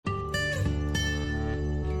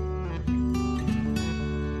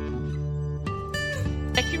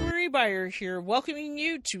Buyer here, welcoming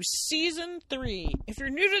you to Season 3. If you're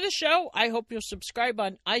new to the show, I hope you'll subscribe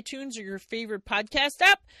on iTunes or your favorite podcast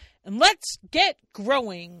app, and let's get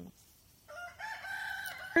growing.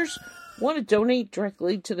 Want to donate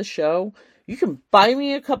directly to the show? You can buy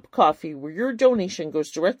me a cup of coffee where your donation goes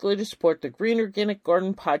directly to support the Green Organic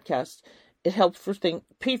Garden podcast. It helps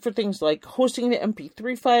pay for things like hosting the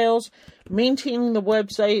MP3 files, maintaining the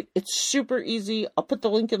website. It's super easy. I'll put the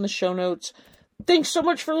link in the show notes. Thanks so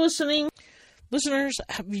much for listening. Listeners,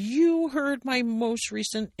 have you heard my most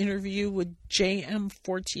recent interview with J.M.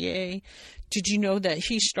 Fortier? Did you know that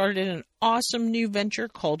he started an awesome new venture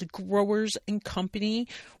called Growers and Company,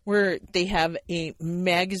 where they have a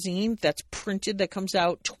magazine that's printed that comes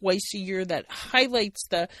out twice a year that highlights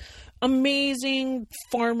the amazing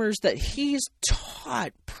farmers that he's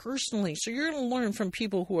taught personally. So you're going to learn from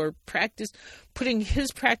people who are putting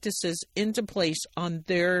his practices into place on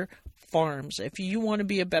their farms. If you want to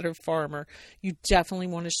be a better farmer, you definitely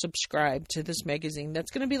want to subscribe to this magazine.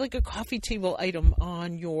 That's going to be like a coffee table item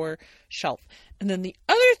on your shelf. And then the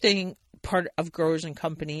other part of Growers and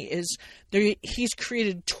Company is he's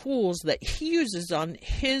created tools that he uses on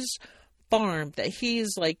his farm that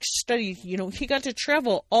he's studied. He got to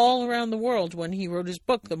travel all around the world when he wrote his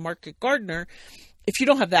book, The Market Gardener. If you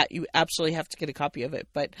don't have that, you absolutely have to get a copy of it.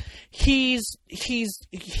 But he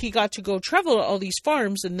got to go travel to all these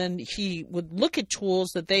farms, and then he would look at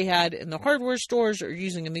tools that they had in the hardware stores or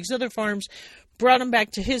using in these other farms, brought them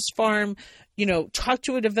back to his farm, talked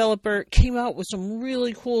to a developer, came out with some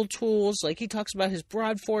really cool tools. Like he talks about his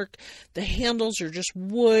broad fork. The handles are just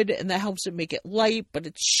wood, and that helps it make it light, but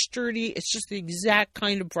it's sturdy. It's just the exact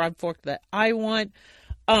kind of broad fork that I want.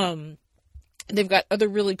 They've got other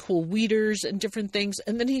really cool weeders and different things.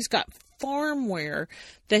 And then he's got farmware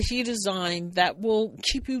that he designed that will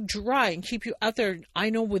keep you dry and keep you out there.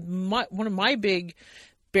 I know with one of my big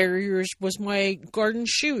barriers was my garden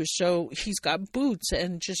shoes. So he's got boots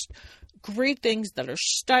and just great things that are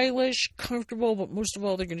stylish, comfortable, but most of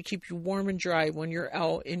all, they're going to keep you warm and dry when you're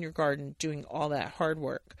out in your garden doing all that hard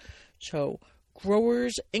work. So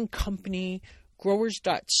Growers and Company,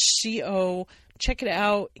 growers.co. Check it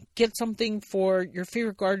out. Get something for your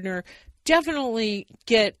favorite gardener. Definitely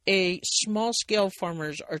get a Small Scale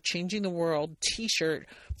Farmers Are Changing the World t-shirt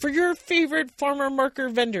for your favorite farmer marker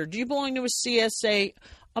vendor. Do you belong to a CSA?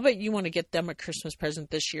 I'll bet you want to get them a Christmas present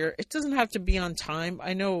this year. It doesn't have to be on time.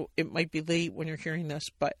 I know it might be late when you're hearing this,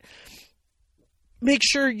 but make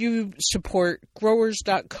sure you support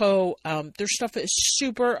growers.co. Their stuff is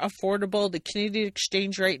super affordable. The Canadian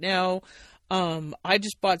exchange right now. I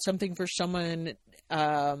just bought something for someone,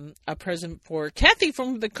 a present for Kathy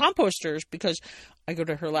from the Composters, because I go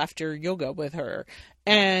to her laughter yoga with her.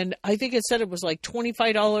 And I think it said it was like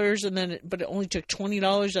 $25 but it only took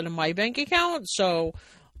 $20 out of my bank account. So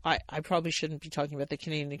I probably shouldn't be talking about the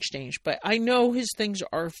Canadian exchange, but I know his things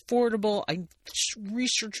are affordable. I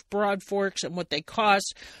researched broad forks and what they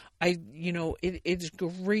cost. It is a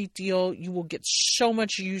great deal. You will get so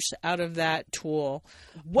much use out of that tool.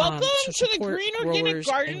 Welcome to the Green Organic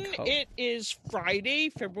Garden. It is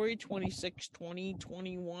Friday, February 26,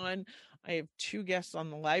 2021. I have two guests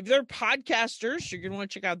on the live. They're podcasters. So you're going to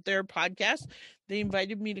want to check out their podcast. They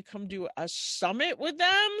invited me to come do a summit with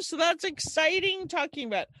them. So that's exciting, talking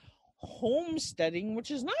about homesteading,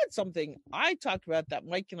 which is not something I talk about, that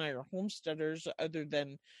Mike and I are homesteaders, other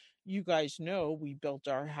than you guys know we built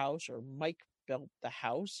our house, or Mike built the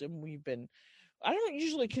house, and I don't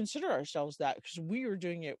usually consider ourselves that because we were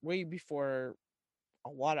doing it way before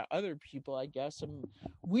a lot of other people, I guess. And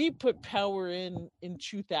we put power in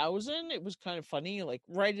 2000. It was kind of funny,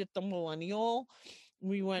 right at the millennial.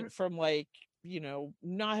 We went from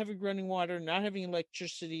not having running water, not having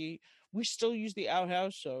electricity. We still use the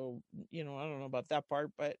outhouse, so I don't know about that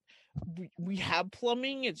part, but we have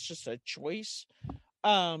plumbing. It's just a choice.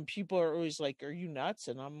 People are always like, "Are you nuts?"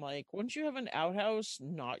 And I'm like, once you have an outhouse,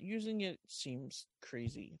 not using it seems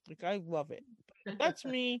crazy. I love it. But that's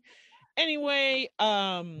me. Anyway,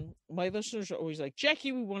 my listeners are always like,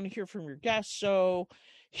 "Jackie, we want to hear from your guests." So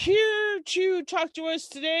here to talk to us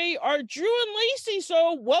today are Drew and Lacey.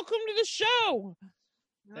 So welcome to the show.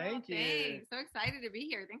 Thank you. Thanks. So excited to be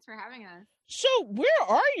here. Thanks for having us. So where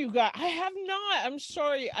are you guys? I have not. I'm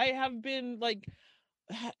sorry. I have been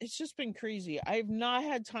it's just been crazy. I've not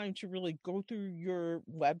had time to really go through your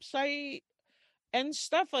website and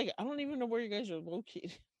stuff. I don't even know where you guys are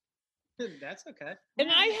located. That's okay. And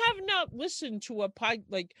I have not listened to a pod.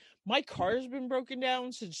 My car has been broken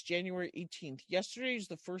down since January 18th. Yesterday is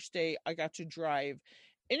the first day I got to drive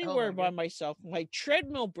anywhere by myself. My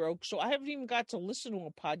treadmill broke, so I haven't even got to listen to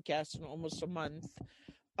a podcast in almost a month.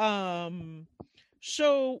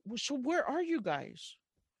 So where are you guys?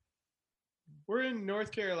 We're in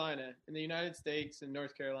North Carolina, in the United States, in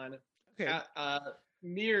North Carolina, Okay.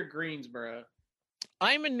 near Greensboro.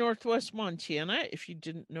 I'm in Northwest Montana, if you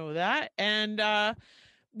didn't know that. And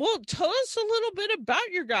well, tell us a little bit about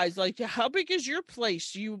your guys. Like, how big is your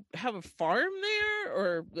place? Do you have a farm there,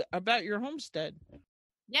 or about your homestead?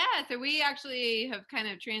 Yeah, so we actually have kind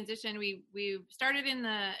of transitioned. We started in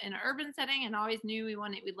an urban setting and always knew we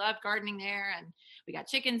loved gardening there, and we got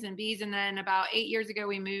chickens and bees. And then about 8 years ago,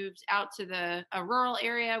 we moved out to a rural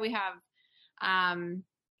area. We have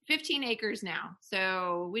 15 acres now,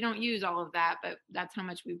 so we don't use all of that, but that's how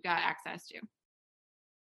much we've got access to.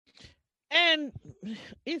 And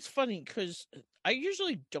it's funny because I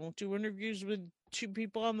usually don't do interviews with two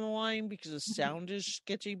people on the line because the sound is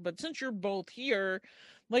sketchy. But since you're both here,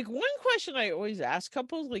 like, one question I always ask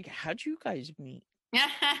couples, like, how'd you guys meet?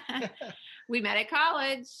 We met at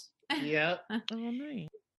college. Yep. Oh, nice.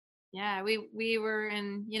 Yeah, we were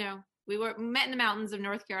we met in the mountains of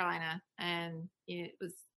North Carolina, and we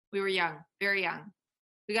were young, very young.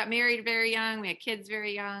 We got married very young. We had kids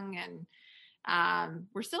very young, and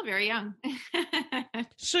we're still very young.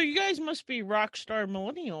 So you guys must be rock star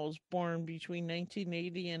millennials born between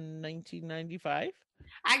 1980 and 1995?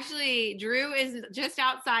 Actually, Drew is just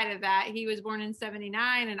outside of that. He was born in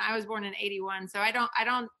 79 and I was born in 81. So I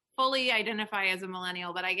don't fully identify as a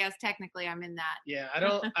millennial, but I guess technically I'm in that. Yeah,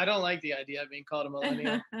 I don't like the idea of being called a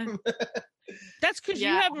millennial. That's because you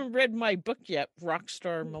haven't read my book yet,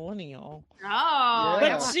 Rockstar Millennial. Oh.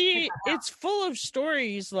 But see, it's full of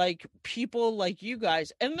stories like people like you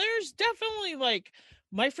guys. And there's definitely, like,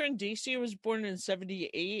 my friend Dacia was born in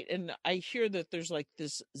 78, and I hear that there's like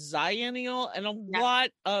this Ziennial, and a lot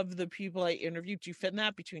of the people I interviewed do fit in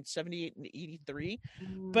that between 78 and 83.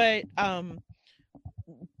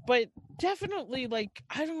 But definitely, like,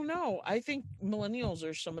 I don't know. I think millennials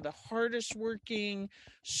are some of the hardest working,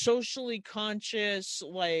 socially conscious.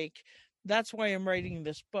 Like, that's why I'm writing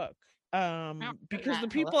this book. Because the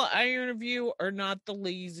people I interview are not the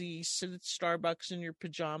lazy, sit at Starbucks in your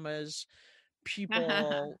pajamas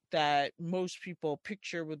people that most people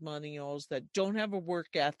picture with millennials, that don't have a work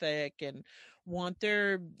ethic and want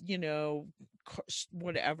their,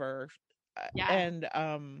 whatever. And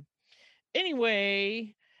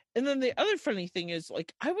anyway, and then the other funny thing is,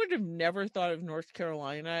 like, I would have never thought of North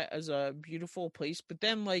Carolina as a beautiful place, but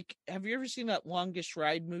then, like, have you ever seen that Longest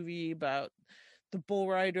Ride movie about the bull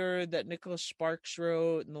rider that Nicholas Sparks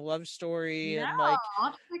wrote, and the love story? No, and like, I'll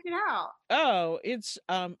have to check it out. Oh, it's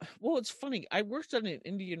well, it's funny. I worked on an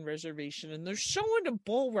Indian reservation, and they're so into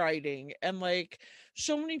bull riding, and like,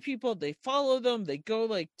 so many people, they follow them, they go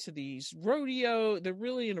like to these they're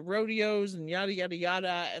really into rodeos and yada yada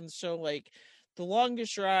yada. And so, like, The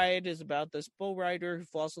Longest Ride is about this bull rider who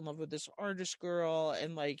falls in love with this artist girl,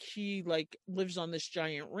 and like, he like lives on this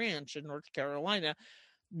giant ranch in North Carolina.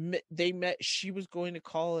 They met, she was going to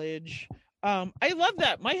college. I love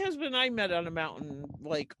that. My husband and I met on a mountain.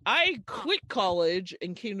 Like, I quit college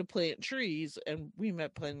and came to plant trees, and we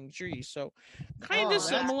met planting trees. So kind of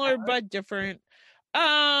similar, but different.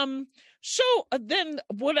 So then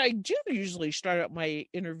what I do usually start out my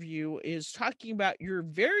interview is talking about your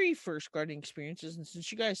very first gardening experiences. And since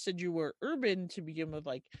you guys said you were urban to begin with,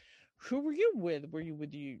 like, who were you with? Were you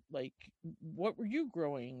with like, what were you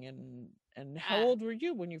growing, and how old were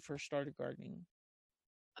you when you first started gardening?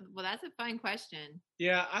 Well, that's a fine question.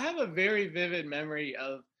 Yeah, I have a very vivid memory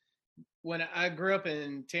of when I grew up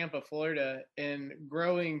in Tampa, Florida, and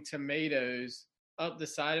growing tomatoes up the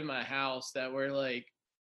side of my house that were like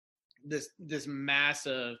this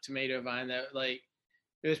massive tomato vine that, like,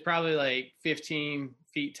 it was probably like 15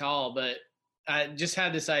 feet tall. But I just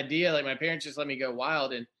had this idea, like, my parents just let me go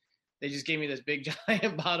wild, and they just gave me this big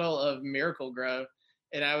giant bottle of Miracle-Gro,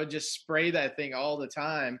 and I would just spray that thing all the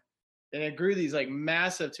time. And it grew these like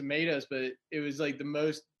massive tomatoes, but it was like the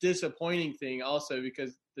most disappointing thing also,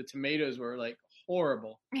 because the tomatoes were like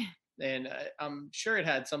horrible. And I'm sure it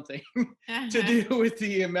had something to do with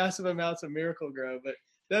the massive amounts of Miracle-Gro, but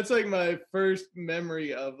that's like my first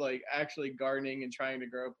memory of like actually gardening and trying to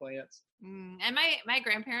grow plants. And my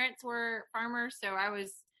grandparents were farmers, so I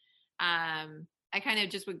was, I kind of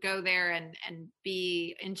just would go there and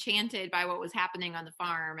be enchanted by what was happening on the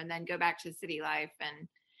farm, and then go back to city life. And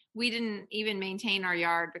we didn't even maintain our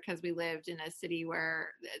yard because we lived in a city where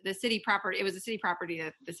it was a city property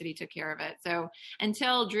that the city took care of it. So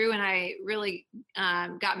until Drew and I really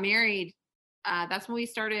got married, that's when we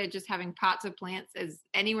started just having pots of plants as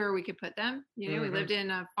anywhere we could put them. We lived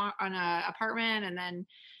in an apartment, and then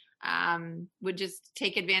would just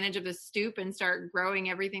take advantage of the stoop and start growing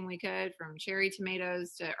everything we could, from cherry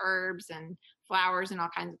tomatoes to herbs and flowers and all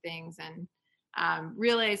kinds of things, and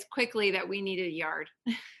realized quickly that we needed a yard.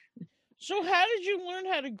 So how did you learn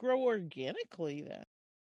how to grow organically then?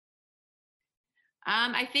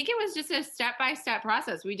 I think it was just a step-by-step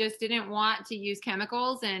process. We just didn't want to use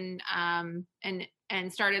chemicals, and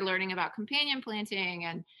started learning about companion planting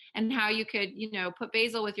and how you could, put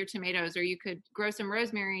basil with your tomatoes, or you could grow some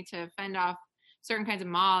rosemary to fend off certain kinds of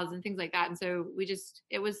moths and things like that. And so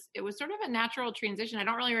it was sort of a natural transition. I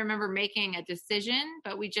don't really remember making a decision,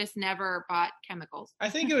 but we just never bought chemicals. I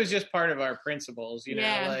think it was just part of our principles,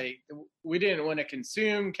 Yeah. like we didn't want to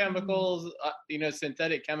consume chemicals,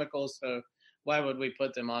 synthetic chemicals. So why would we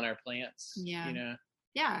put them on our plants? Yeah.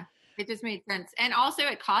 Yeah. It just made sense. And also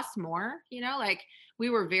it costs more, like we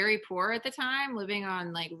were very poor at the time, living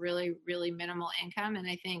on like really, really minimal income. And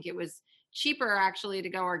I think it was cheaper actually to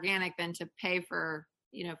go organic than to pay for,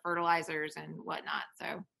 fertilizers and whatnot.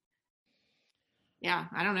 So yeah,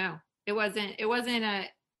 I don't know. It wasn't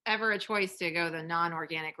ever a choice to go the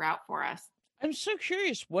non-organic route for us. I'm so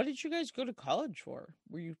curious. What did you guys go to college for?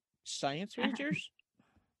 Were you science majors?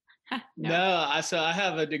 No, so I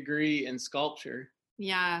have a degree in sculpture.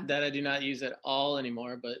 Yeah. That I do not use at all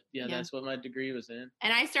anymore, but yeah, that's what my degree was in.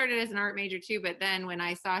 And I started as an art major too, but then when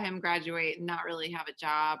I saw him graduate and not really have a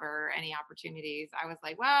job or any opportunities, I was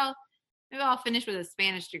like, well, maybe I'll finish with a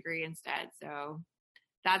Spanish degree instead. So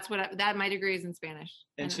that's my degree is in Spanish.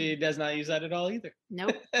 And she does not use that at all either.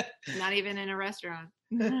 Nope. Not even in a restaurant.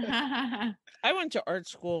 I went to art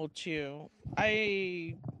school too.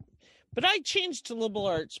 But I changed to liberal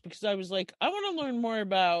arts because I was like, I want to learn more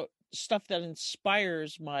about stuff that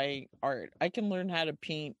inspires my art. I can learn how to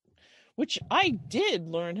paint, which I did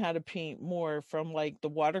learn how to paint more from like the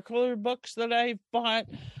watercolor books that I bought.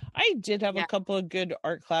 I did have a couple of good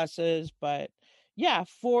art classes, but yeah,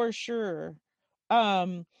 for sure.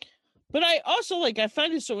 But I also I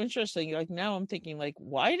find it so interesting. Like now I'm thinking like,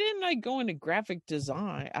 why didn't I go into graphic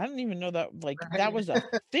design? I didn't even know that that was a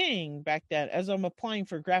thing back then as I'm applying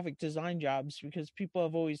for graphic design jobs, because people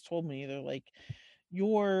have always told me they're like,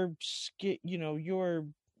 your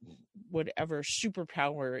whatever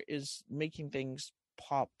superpower is making things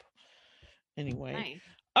pop. Anyway,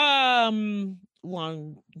 nice.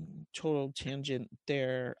 Long total tangent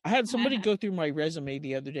there. I had somebody go through my resume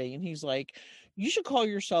the other day and he's like, you should call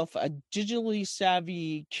yourself a digitally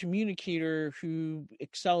savvy communicator who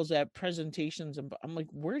excels at presentations. And I'm like,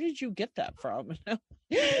 where did you get that from?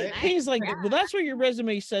 He's like, well, that's what your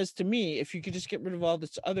resume says to me. If you could just get rid of all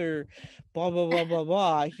this other blah, blah, blah, blah,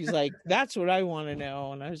 blah. He's like, that's what I want to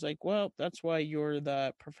know. And I was like, well, that's why you're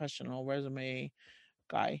the professional resume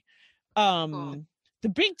guy. Cool. The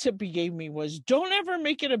big tip he gave me was, don't ever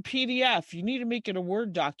make it a PDF. You need to make it a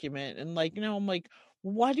Word document. And I'm like,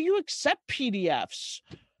 why do you accept PDFs?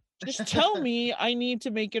 Just tell me I need to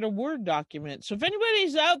make it a Word document. So if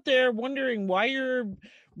anybody's out there wondering why your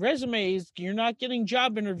resumes, you're not getting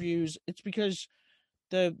job interviews, it's because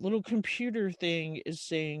the little computer thing is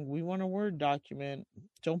saying, we want a Word document.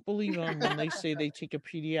 Don't believe them when they say they take a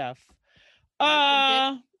PDF.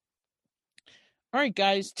 All right,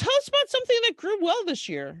 guys, tell us about something that grew well this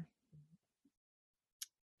year.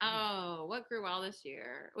 Oh, what grew well this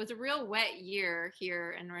year? It was a real wet year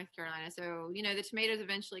here in North Carolina. So, the tomatoes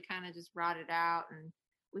eventually kind of just rotted out, and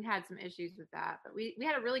we had some issues with that. But we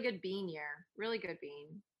had a really good bean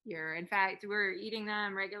year, In fact, we're eating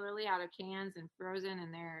them regularly out of cans and frozen,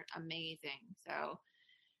 and they're amazing. So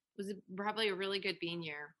it was probably a really good bean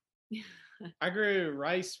year. I grew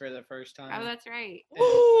rice for the first time. Oh, that's right.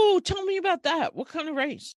 Oh, tell me about that. What kind of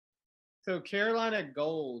rice? So Carolina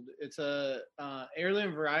Gold, it's a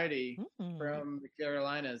heirloom variety from the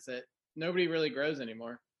Carolinas that nobody really grows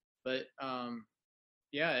anymore. But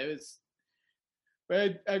it was.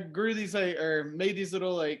 But I grew these made these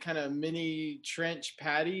little kind of mini trench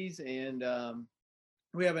patties, and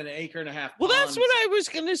we have an 1.5 acre. Well, that's what I was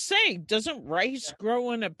gonna say. Doesn't rice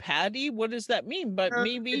grow in a paddy? What does that mean? But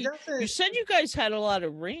maybe you said you guys had a lot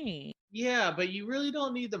of rain. Yeah, but you really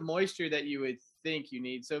don't need the moisture that you would think you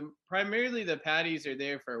need. So primarily the patties are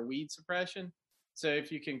there for weed suppression. So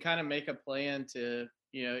if you can kind of make a plan to,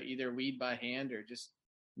 either weed by hand or just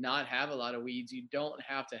not have a lot of weeds, you don't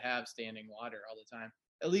have to have standing water all the time,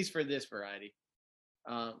 at least for this variety.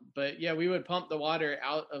 But yeah, we would pump the water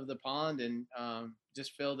out of the pond and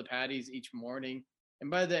just fill the patties each morning.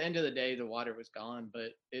 And by the end of the day, the water was gone, but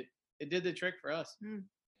it did the trick for us.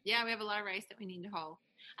 Yeah, we have a lot of rice that we need to hull.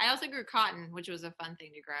 I also grew cotton, which was a fun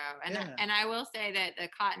thing to grow. And I will say that the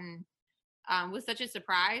cotton was such a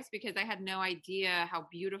surprise because I had no idea how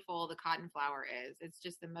beautiful the cotton flower is. It's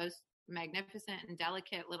just the most magnificent and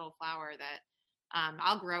delicate little flower that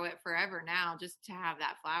I'll grow it forever now just to have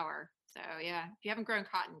that flower. So yeah, if you haven't grown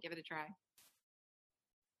cotton, give it a try.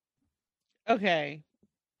 Okay.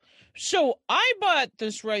 So I bought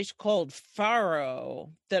this rice called farro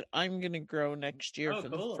that I'm going to grow next year for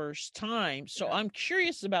the first time. So I'm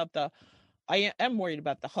curious about I am worried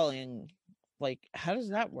about the hulling. Like, how does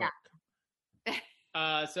that work?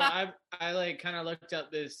 Yeah. So I like kind of looked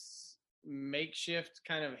up this makeshift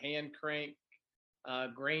kind of hand crank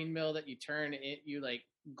grain mill that you turn it, you like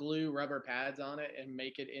glue rubber pads on it and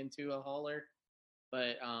make it into a huller.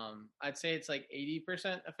 But I'd say it's like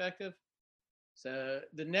 80% effective. So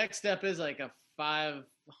the next step is like a $500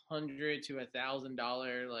 to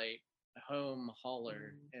 $1,000 like home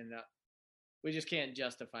hauler, and we just can't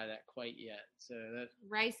justify that quite yet. So that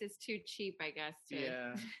rice is too cheap, I guess,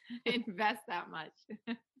 to invest that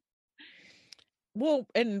much. Well,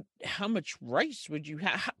 and how much rice would you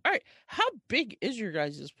have? All right, how big is your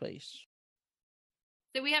guys' place?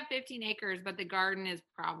 So we have 15 acres, but the garden is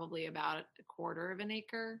probably about a quarter of an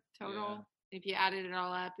acre total. Yeah. If you added it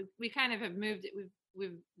all up, we kind of have moved it.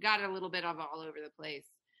 We've got a little bit of all over the place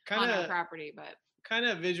on our property, but kind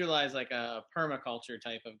of visualize like a permaculture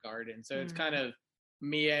type of garden. So it's kind of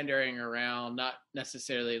meandering around, not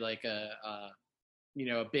necessarily like a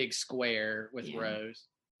big square with rows.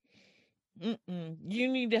 You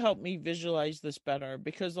need to help me visualize this better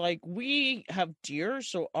because like we have deer,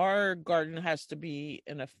 so our garden has to be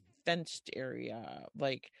in a fenced area.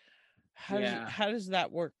 Like how does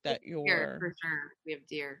that work? That deer, for sure. We have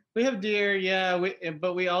deer. We have deer, yeah.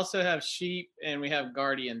 But we also have sheep and we have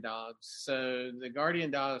guardian dogs. So the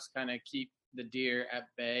guardian dogs kind of keep the deer at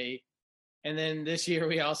bay. And then this year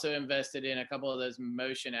we also invested in a couple of those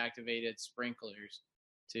motion activated sprinklers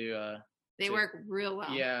to they work real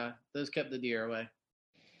well. Yeah, those kept the deer away.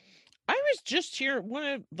 I was just here.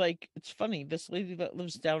 It's funny. This lady that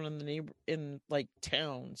lives down in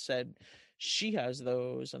town said she has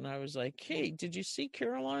those, and I was like, "Hey, did you see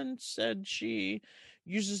Caroline said she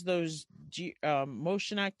uses those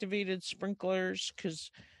motion activated sprinklers? Because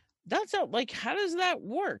that's out. Like, how does that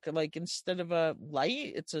work? Like, instead of a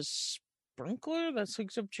light, it's a sprinkler that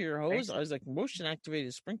hooks up to your hose. I was like, motion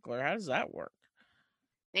activated sprinkler. How does that work?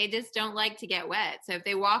 They just don't like to get wet. So if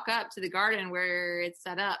they walk up to the garden where it's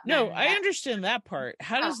set up. No, I understand that part.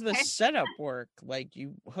 How does the setup work? Like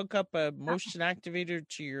you hook up a motion activator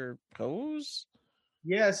to your hose?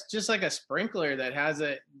 Yeah, it's just like a sprinkler that has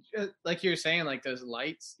like you're saying, like those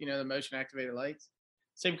lights, the motion activated lights.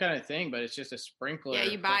 Same kind of thing, but it's just a sprinkler. Yeah,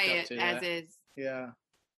 you buy it as is. Yeah.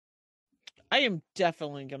 I am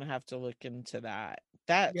definitely going to have to look into that.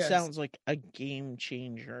 That sounds like a game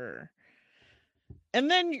changer. And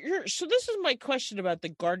then so this is my question about the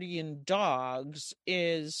guardian dogs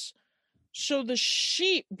is, so the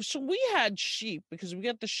sheep, so we had sheep because we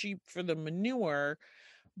got the sheep for the manure,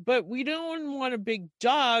 but we don't want a big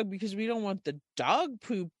dog because we don't want the dog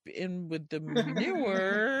poop in with the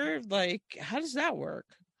manure. Like, how does that work?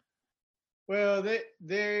 Well,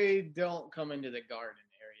 they don't come into the garden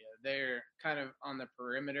area. They're kind of on the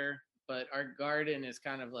perimeter, but our garden is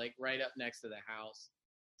kind of like right up next to the house.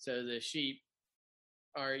 So the sheep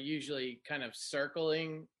are usually kind of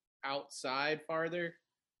circling outside farther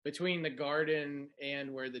between the garden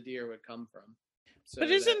and where the deer would come from. So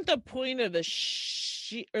but isn't the point of the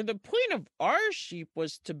sheep, or the point of our sheep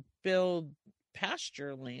was to build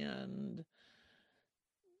pasture land?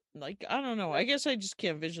 Like, I don't know. I guess I just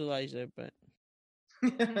can't visualize it, but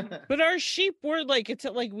but our sheep were like, it's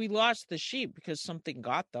like we lost the sheep because something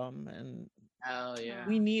got them, and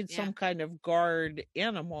we need some kind of guard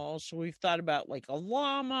animal. So we've thought about like a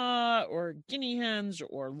llama or guinea hens,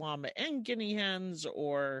 or llama and guinea hens,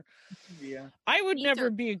 or I would never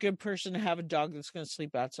be a good person to have a dog that's going to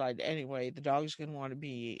sleep outside anyway. The dog's going to want to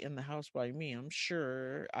be in the house by me, I'm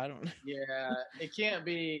sure. I don't know. Yeah, it can't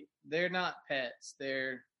be. They're not pets.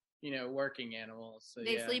 They're, working animals. So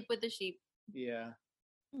they sleep with the sheep. Yeah.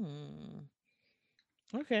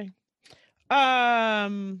 Okay.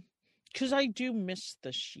 Because I do miss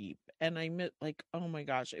the sheep, and I miss, like, oh my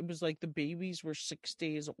gosh, it was like the babies were 6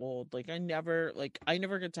 days old. Like I never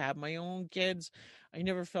get to have my own kids. I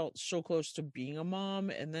never felt so close to being a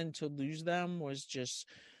mom, and then to lose them was just,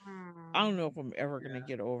 I don't know if I'm ever going to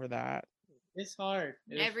get over that. It's hard.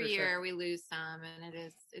 Every year we lose some, and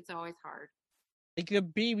it's always hard. Like the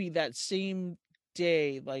baby that same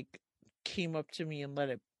day, like, came up to me and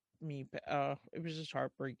it was just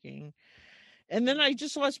heartbreaking. And then I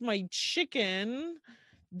just lost my chicken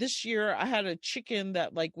this year I had a chicken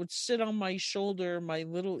that like would sit on my shoulder, my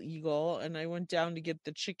little eagle, and I went down to get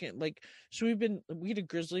the chicken. Like, so we had a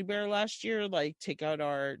grizzly bear last year, like take out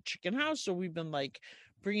our chicken house. So we've been like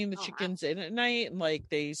bringing the Oh, wow. chickens in at night, and like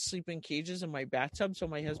they sleep in cages in my bathtub, so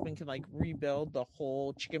my husband can like rebuild the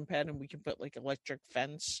whole chicken pen, and we can put like electric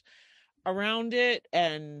fence around it.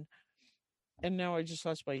 And now I just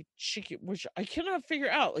lost my chicken, which I cannot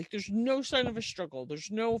figure out. Like, there's no sign of a struggle.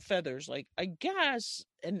 There's no feathers. Like, I guess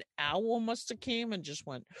an owl must have came and just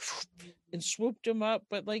went and swooped him up.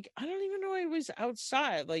 But, like, I don't even know I was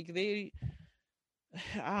outside. Like, I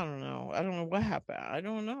don't know. I don't know what happened. I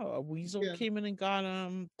don't know. A weasel came in and got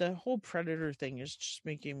him. The whole predator thing is just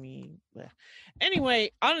making me...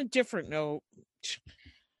 Anyway, on a different note...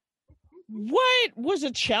 What was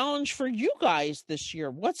a challenge for you guys this year?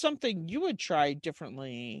 What's something you would try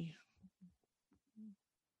differently?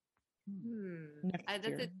 That's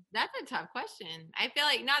a tough question. I feel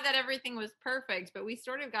like not that everything was perfect, but we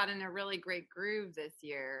sort of got in a really great groove this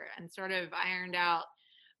year and sort of ironed out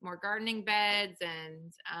more gardening beds.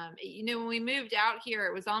 And, when we moved out here,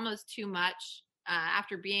 it was almost too much.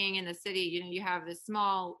 After being in the city, you have this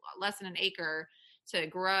small, less than an acre to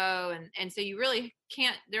grow, and so you really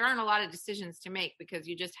can't, there aren't a lot of decisions to make because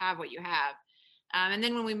you just have what you have. And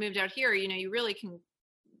then when we moved out here, you really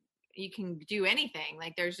can do anything.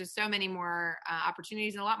 Like, there's just so many more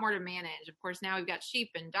opportunities and a lot more to manage. Of course, now we've got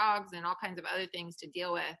sheep and dogs and all kinds of other things to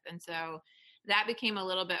deal with, and so that became a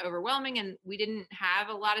little bit overwhelming. And we didn't have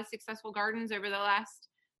a lot of successful gardens over the last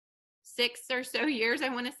 6 or so years, I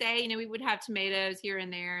want to say. We would have tomatoes here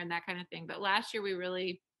and there and that kind of thing, but last year we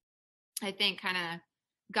really, I think, kind of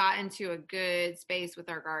got into a good space with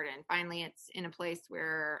our garden. Finally, it's in a place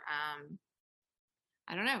where,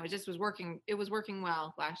 I don't know, it just was working. It was working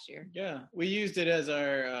well last year. Yeah. We used it as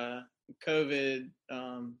our COVID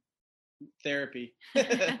therapy.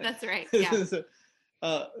 That's right. Yeah.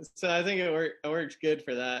 So I think it works good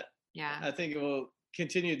for that. Yeah. I think it will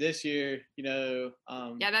continue this year, yeah,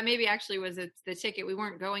 that maybe actually was the ticket. We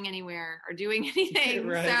weren't going anywhere or doing anything.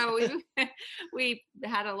 Right. So we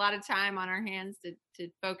had a lot of time on our hands to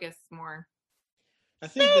focus more. I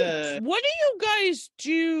think what do you guys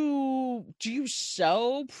do? Do you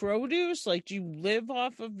sell produce? Like, do you live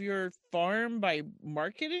off of your farm by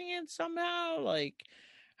marketing it somehow? Like,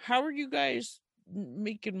 how are you guys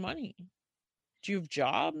making money? Do you have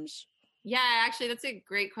jobs? Yeah, actually, that's a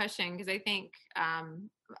great question, because I think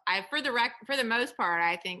for the most part,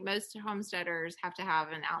 I think most homesteaders have to have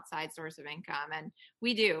an outside source of income, and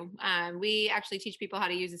we do. We actually teach people how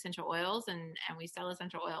to use essential oils, and we sell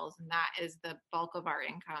essential oils, and that is the bulk of our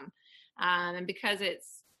income. And because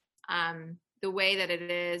it's the way that it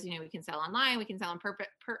is, we can sell online, we can sell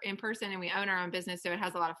in person, and we own our own business, so it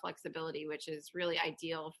has a lot of flexibility, which is really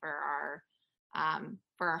ideal for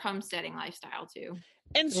our homesteading lifestyle too.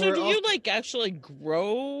 And so do you like actually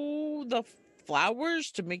grow the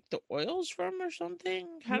flowers to make the oils from or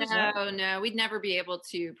something? No, we'd never be able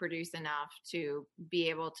to produce enough to be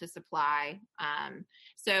able to supply.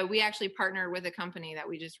 So we actually partnered with a company that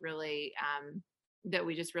we just really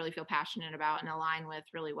feel passionate about and align with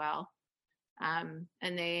really well. And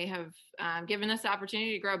they have given us the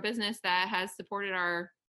opportunity to grow a business that has supported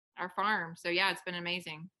our farm. So yeah, it's been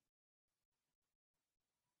amazing.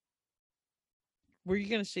 Were you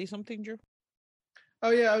going to say something, Drew?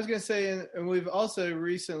 Oh, yeah, I was going to say, and we've also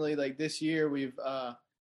recently, like this year, we've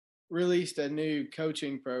released a new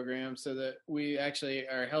coaching program so that we actually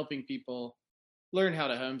are helping people learn how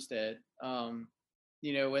to homestead.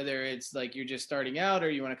 Whether it's like you're just starting out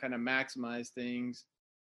or you want to kind of maximize things.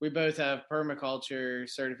 We both have permaculture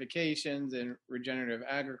certifications and regenerative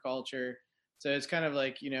agriculture. So it's kind of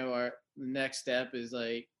like, our next step is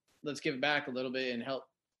like, let's give back a little bit and help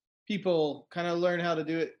people kind of learn how to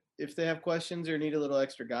do it if they have questions or need a little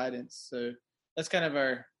extra guidance. So that's kind of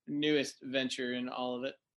our newest venture in all of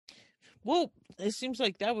it. Well, it seems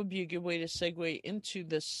like that would be a good way to segue into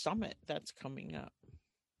the summit that's coming up.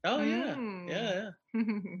 Oh, yeah. Yeah.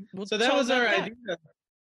 So that was our idea.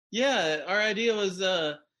 Yeah, our idea was,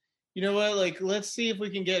 let's see if we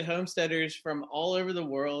can get homesteaders from all over the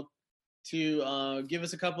world to give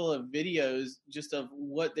us a couple of videos just of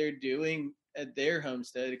what they're doing at their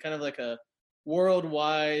homestead, kind of like a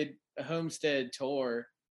worldwide homestead tour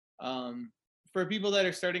for people that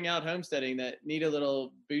are starting out homesteading that need a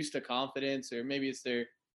little boost of confidence, or maybe it's their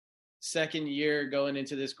second year going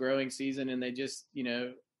into this growing season and they just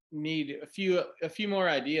need a few more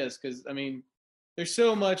ideas, because there's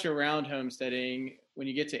so much around homesteading when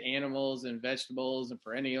you get to animals and vegetables and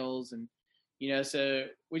perennials, and so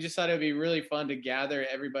we just thought it would be really fun to gather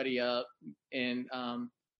everybody up and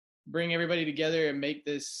bring everybody together and make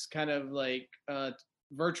this kind of like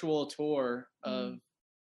virtual tour of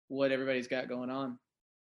what everybody's got going on.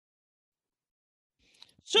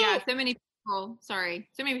 So so many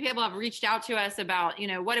people have reached out to us about,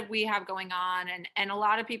 what do we have going on? And a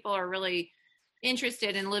lot of people are really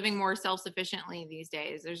interested in living more self-sufficiently these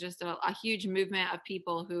days. There's just a huge movement of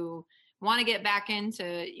people who want to get back into,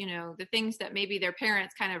 the things that maybe their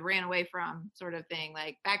parents kind of ran away from, sort of thing,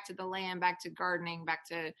 like back to the land, back to gardening, back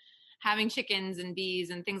to having chickens and bees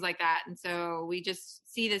and things like that. And so we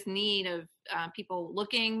just see this need of people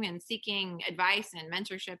looking and seeking advice and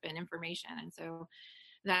mentorship and information. And so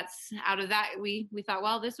that's out of that, we thought,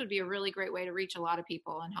 well, this would be a really great way to reach a lot of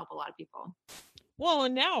people and help a lot of people. Well,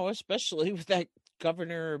 and now, especially with that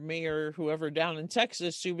governor or mayor, whoever down in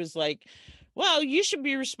Texas, who was like, well, you should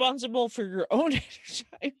be responsible for your own energy.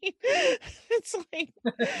 I mean, it's like,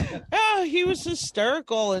 oh, he was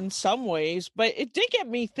hysterical in some ways, but it did get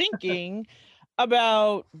me thinking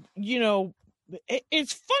about,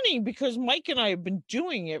 it's funny because Mike and I have been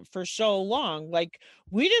doing it for so long. Like,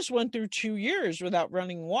 we just went through 2 years without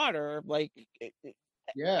running water. Like,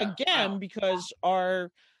 again, because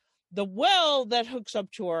the well that hooks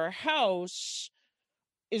up to our house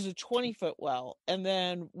is a 20-foot well. And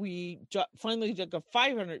then we finally dug a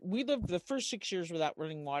 500. We lived the first 6 years without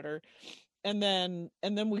running water. And then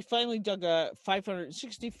we finally dug a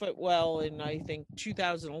 560-foot well in, I think,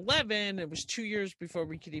 2011. It was 2 years before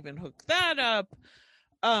we could even hook that up.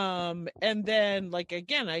 And then, like,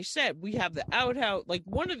 again, I said, we have the outhouse. Like,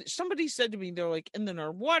 somebody said to me, they're like, and then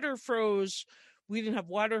our water froze. We didn't have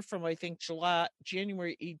water from, I think,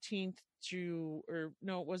 January 18th it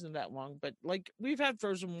wasn't that long, but like we've had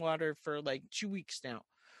frozen water for like 2 weeks now.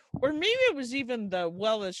 Or maybe it was even the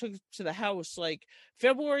well that's hooked to the house. Like,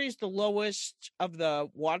 February is the lowest of the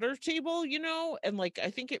water table, and like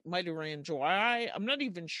I think it might have ran July. I'm not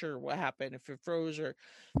even sure what happened, if it froze or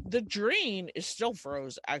the drain is still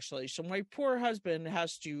froze, actually. So my poor husband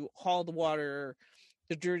has to haul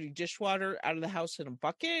the dirty dishwater out of the house in a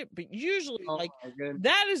bucket. But usually,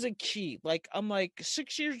 that is a key. Like, I'm like,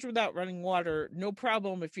 6 years without running water, no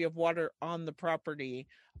problem if you have water on the property.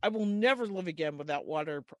 I will never live again without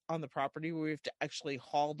water on the property where we have to actually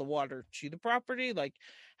haul the water to the property. Like,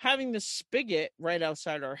 having the spigot right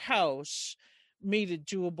outside our house made it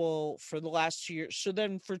doable for the last 2 years. So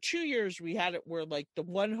then for 2 years, we had it where like the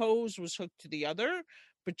one hose was hooked to the other,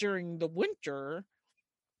 but during the winter,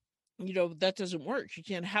 that doesn't work. You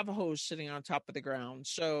can't have a hose sitting on top of the ground.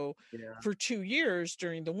 So for 2 years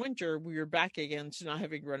during the winter, we were back again to not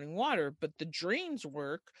having running water, but the drains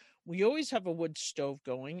work. We always have a wood stove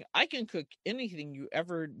going. I can cook anything you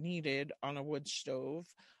ever needed on a wood stove,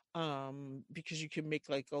 because you can make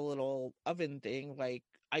like a little oven thing. Like,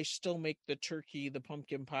 I still make the turkey, the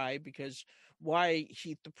pumpkin pie, because why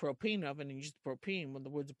heat the propane oven and use the propane when the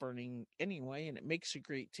wood's burning anyway, and it makes a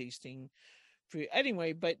great tasting food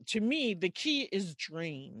anyway. But to me, the key is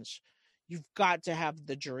drains. You've got to have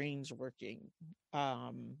the drains working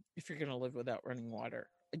if you're going to live without running water.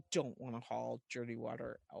 I don't want to haul dirty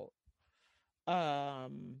water out.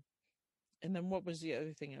 And then what was the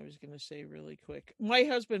other thing I was going to say really quick? My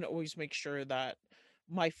husband always makes sure that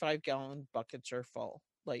my 5-gallon buckets are full.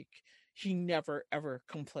 Like, he never, ever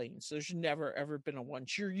complains. There's never, ever been a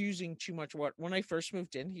once, you're using too much water. When I first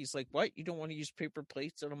moved in, he's like, what? You don't want to use paper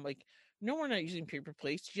plates? And I'm like, no, we're not using paper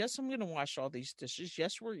plates. Yes, I'm going to wash all these dishes.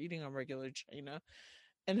 Yes, we're eating on regular china.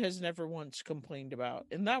 And has never once complained about.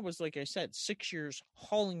 And that was, like I said, 6 years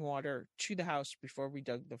hauling water to the house before we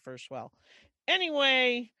dug the first well.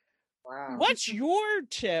 Anyway, wow. What's your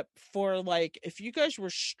tip for, like, if you guys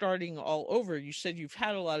were starting all over? You said you've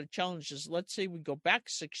had a lot of challenges. Let's say we go back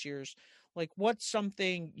 6 years. Like, what's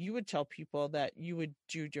something you would tell people that you would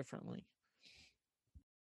do differently?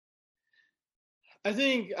 I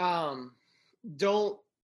think don't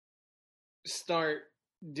start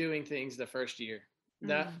doing things the first year.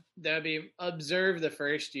 That'd be observe the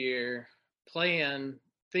first year, plan,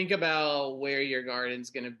 think about where your garden's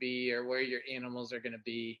going to be or where your animals are going to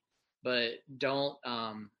be, but don't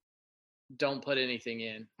put anything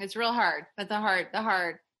in. It's real hard. But the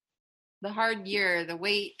hard year, the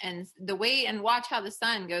wait and watch how the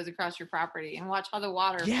sun goes across your property and watch how the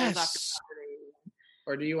water flows off your property.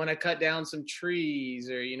 Or do you want to cut down some trees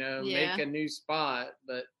or, make a new spot?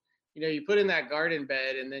 But you put in that garden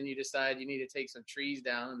bed and then you decide you need to take some trees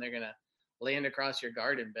down and they're going to land across your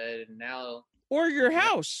garden bed. And now. Or your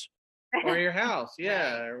house. Or your house.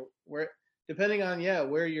 Yeah. Or depending on,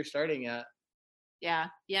 where you're starting at. Yeah.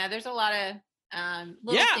 Yeah. There's a lot of,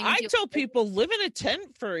 I tell people live in a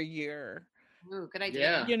tent for a year. Ooh, good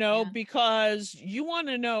idea. Yeah. Because you want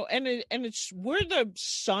to know, and it's where the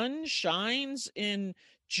sun shines in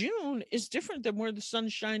June is different than where the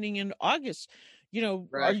sun's shining in August. Are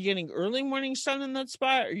Right. you getting early morning sun in that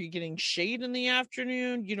spot? Are you getting shade in the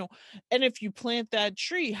afternoon? And if you plant that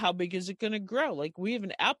tree, how big is it going to grow? Like, we have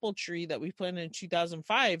an apple tree that we planted in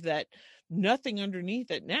 2005 that nothing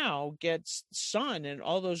underneath it now gets sun, and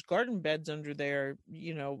all those garden beds under there,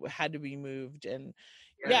 had to be moved. And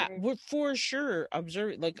yeah, Right. we're for sure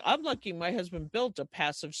observing. Like, I'm lucky my husband built a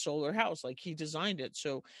passive solar house. Like, he designed it.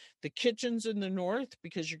 So the kitchen's in the north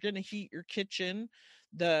because you're going to heat your kitchen.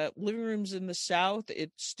 The living room's in the south.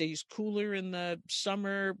 It stays cooler in the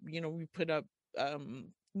summer. We put up,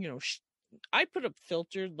 I put up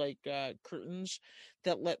filtered curtains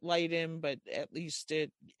that let light in, but at least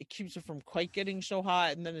it keeps it from quite getting so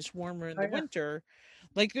hot, and then it's warmer in the winter.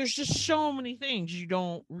 Like, there's just so many things you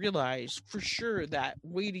don't realize. For sure, that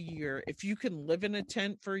wait a year. If you can live in a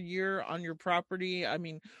tent for a year on your property, I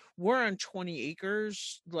mean, we're on 20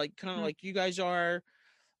 acres, like kind of like you guys are.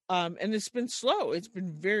 And it's been slow. It's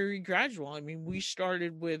been very gradual. I mean, we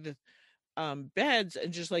started with beds,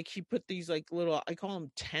 and just like he put these like little, I call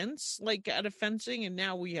them tents, like out of fencing, and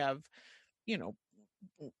now we have, I don't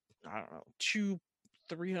know,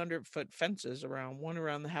 200-300-foot fences around, one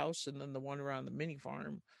around the house and then the one around the mini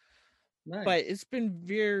farm. Nice. But it's been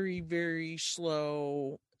very, very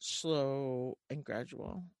slow and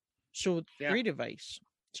gradual. So great advice.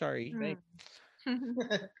 Sorry.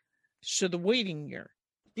 So the waiting year.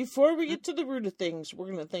 Before we get to the root of things, we're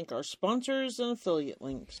going to thank our sponsors and affiliate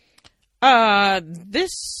links.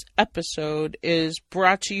 This episode is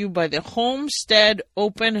brought to you by the Homestead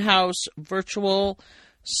Open House Virtual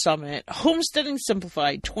Summit. Homesteading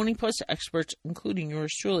Simplified, 20 plus experts, including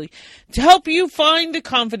yours truly, to help you find the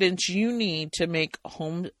confidence you need to make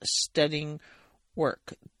homesteading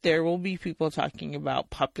work. There will be people talking about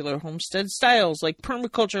popular homestead styles like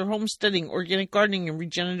permaculture, homesteading, organic gardening, and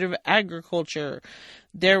regenerative agriculture.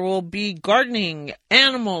 There will be gardening,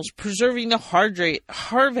 animals, preserving the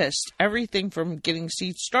harvest, everything from getting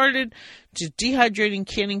seeds started to dehydrating,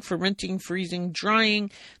 canning, fermenting, freezing,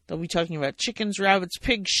 drying. They'll be talking about chickens, rabbits,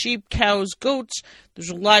 pigs, sheep, cows, goats. There's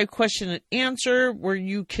a live question and answer where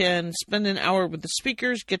you can spend an hour with the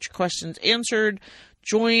speakers, get your questions answered.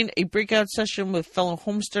 Join a breakout session with fellow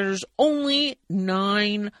homesteaders, only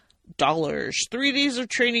 $9. 3 days of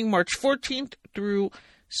training, March 14th through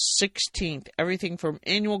 16th. Everything from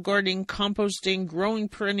annual gardening, composting, growing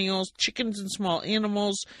perennials, chickens and small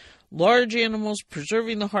animals, large animals,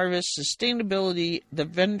 preserving the harvest, sustainability, the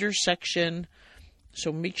vendor section.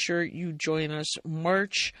 So make sure you join us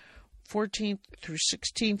March 14th through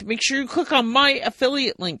 16th. Make sure you click on my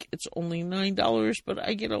affiliate link. It's only $9, but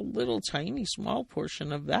I get a little tiny small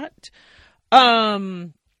portion of that.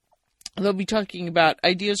 They'll be talking about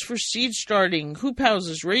ideas for seed starting, hoop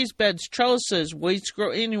houses, raised beds, trellises, ways to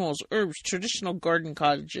grow annuals, herbs, traditional garden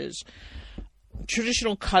cottages,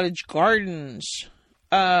 traditional cottage gardens,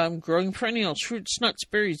 growing perennials, fruits, nuts,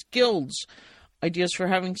 berries, guilds, ideas for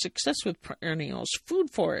having success with perennials, food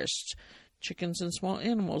forests, chickens and small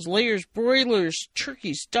animals, layers, broilers,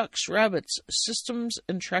 turkeys, ducks, rabbits, systems,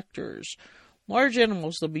 and tractors. Large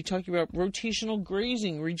animals, they'll be talking about rotational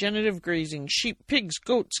grazing, regenerative grazing, sheep, pigs,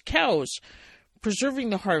 goats, cows, preserving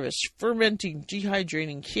the harvest, fermenting,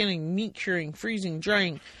 dehydrating, canning, meat curing, freezing,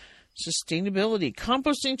 drying, sustainability,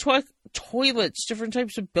 composting toilets, different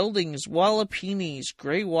types of buildings, walapinis,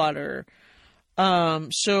 gray water.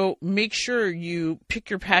 So make sure you pick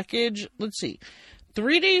your package. Let's see.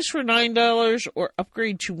 3 days for $9 or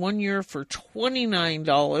upgrade to 1 year for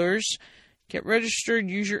 $29. Get registered,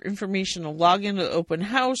 use your information to log into the open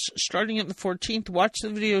house starting at the 14th. Watch the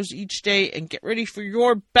videos each day and get ready for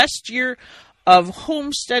your best year of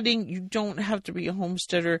homesteading. You don't have to be a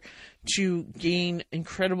homesteader to gain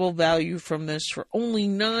incredible value from this. For only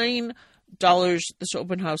 $9, this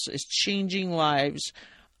open house is changing lives.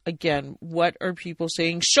 Again, what are people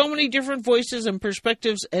saying? So many different voices and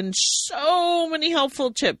perspectives and so many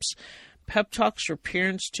helpful tips. Pep talks for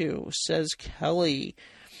parents too, says Kelly.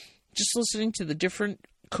 Just listening to the different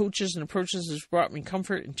coaches and approaches has brought me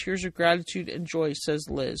comfort and tears of gratitude and joy, says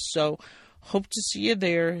Liz. So hope to see you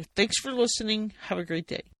there. Thanks for listening. Have a great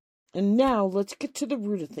day. And now let's get to the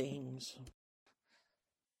root of things.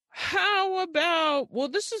 How about, well,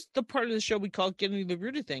 this is the part of the show we call getting to the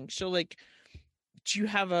root of things. So, like, do you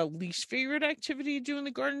have a least favorite activity to do in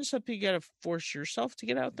the garden? Something you got to force yourself to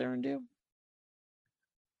get out there and do?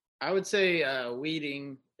 I would say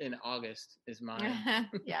weeding in August is mine.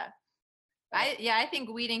 Yeah. I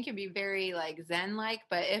think weeding can be very like Zen-like,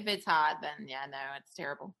 but if it's hot, then yeah, no, it's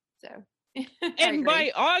terrible. So I And agree.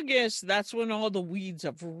 by August, that's when all the weeds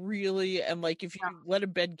have really, and like if you let a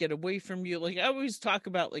bed get away from you, like I always talk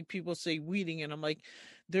about, like people say weeding, and I'm like,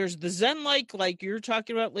 there's the Zen like you're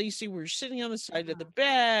talking about, Lacey, where you're sitting on the side of the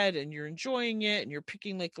bed and you're enjoying it and you're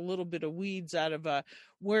picking like a little bit of weeds out of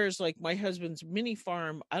whereas like my husband's mini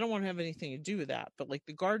farm, I don't want to have anything to do with that. But like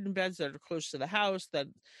the garden beds that are close to the house, that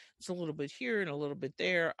it's a little bit here and a little bit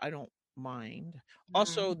there, I don't mind.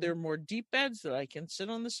 Also, they're more deep beds that I can sit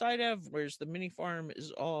on the side of, whereas the mini farm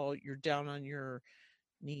is all you're down on your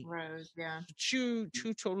knee. Rose, yeah. Two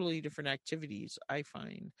totally different activities, I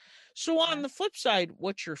find. So on the flip side,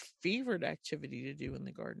 what's your favorite activity to do in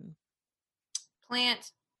the garden?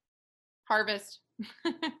 Plant, harvest.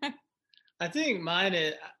 I think mine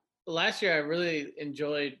is, last year I really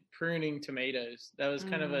enjoyed pruning tomatoes. That was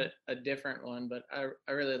kind of a different one, but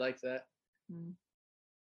I really liked that.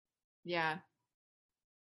 Yeah.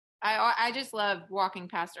 I just love walking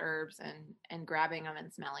past herbs and grabbing them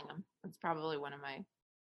and smelling them. That's probably one of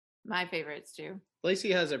my favorites too.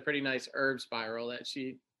 Lacey has a pretty nice herb spiral that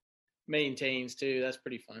she maintains too. That's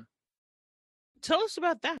pretty fun. Tell us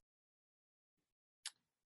about that.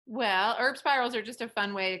 Well, herb spirals are just a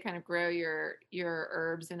fun way to kind of grow your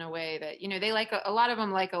herbs in a way that, they like a lot of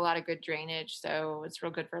them like a lot of good drainage. So it's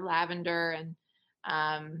real good for lavender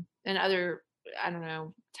and other, I don't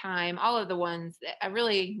know, thyme, all of the ones that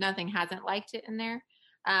nothing hasn't liked it in there.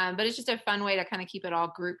 But it's just a fun way to kind of keep it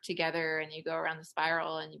all grouped together, and you go around the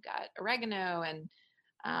spiral and you've got oregano and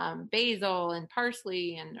basil and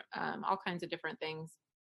parsley and all kinds of different things.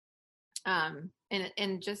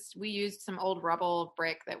 And just, we used some old rubble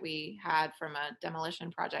brick that we had from a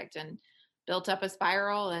demolition project and built up a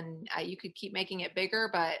spiral, and you could keep making it bigger,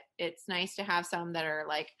 but it's nice to have some that are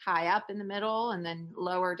like high up in the middle and then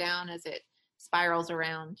lower down as it spirals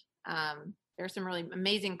around. There's some really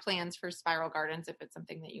amazing plans for spiral gardens if it's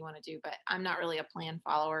something that you want to do, but I'm not really a plan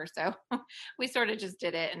follower. So we sort of just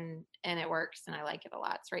did it and it works, and I like it a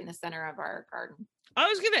lot. It's right in the center of our garden. I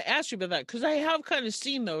was going to ask you about that because I have kind of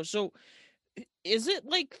seen those. So is it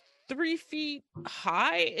like 3 feet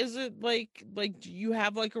high? Is it like do you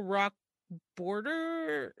have like a rock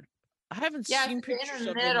border? I haven't seen pictures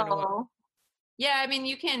of them in a while. Yeah, I mean,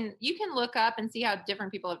 you can look up and see how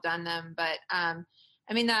different people have done them, but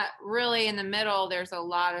I mean, that really in the middle, there's a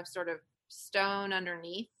lot of sort of stone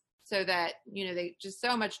underneath, so that, they just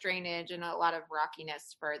so much drainage and a lot of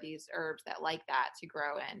rockiness for these herbs that like that to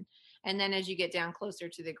grow in. And then as you get down closer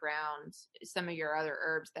to the ground, some of your other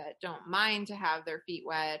herbs that don't mind to have their feet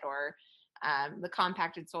wet, or the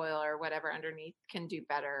compacted soil or whatever underneath, can do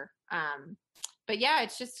better. But yeah,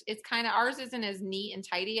 it's kind of, ours isn't as neat and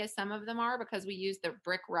tidy as some of them are because we use the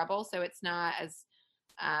brick rubble. So it's not as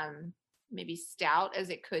maybe stout as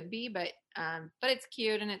it could be, but it's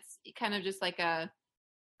cute, and it's kind of just like a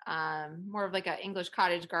more of like a English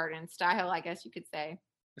cottage garden style, I guess you could say.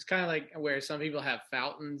 It's kind of like where some people have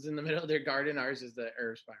fountains in the middle of their garden. Ours is the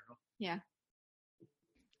herb spiral. Yeah.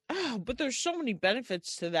 Oh, but there's so many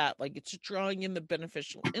benefits to that. Like, it's drawing in the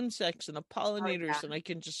beneficial insects and the pollinators, and I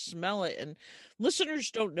can just smell it. And listeners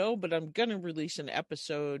don't know, but I'm going to release an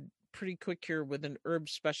episode pretty quick here with an herb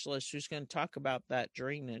specialist who's going to talk about that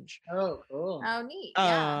drainage. Oh, cool. Oh, neat.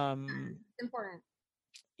 Yeah. It's important.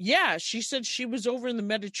 Yeah, she said she was over in the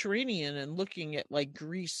Mediterranean and looking at like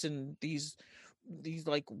Greece and these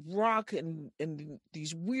like rock and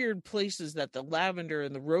these weird places that the lavender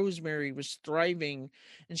and the rosemary was thriving,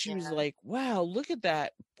 and she was like, wow, look at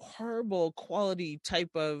that horrible quality type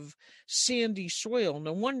of sandy soil.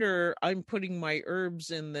 No wonder I'm putting my herbs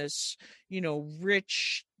in this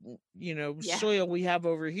rich soil we have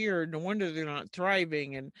over here. No wonder they're not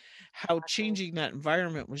thriving, and how changing that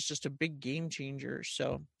environment was just a big game changer.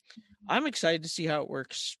 So I'm excited to see how it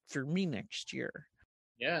works for me next year.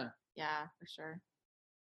 Yeah, for sure.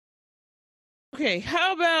 Okay,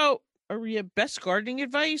 how about Aria, best gardening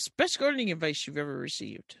advice? Best gardening advice you've ever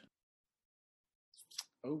received?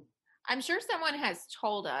 Oh, I'm sure someone has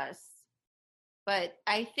told us, but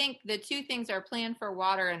I think the two things are plan for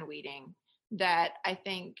water and weeding. That I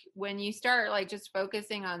think when you start like just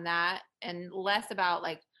focusing on that and less about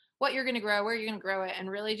like what you're going to grow, where you're going to grow it, and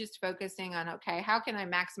really just focusing on, okay, how can I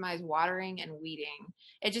maximize watering and weeding?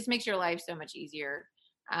 It just makes your life so much easier.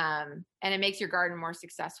 And it makes your garden more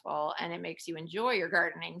successful, and it makes you enjoy your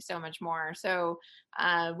gardening so much more. So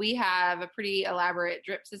we have a pretty elaborate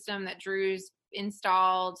drip system that Drew's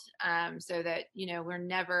installed, so that, we're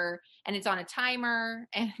never, and it's on a timer,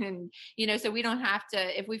 and, so we don't have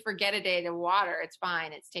to, if we forget a day to water, it's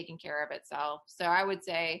fine. It's taking care of itself. So I would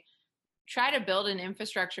say try to build an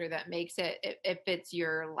infrastructure that makes it fits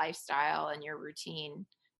your lifestyle and your routine.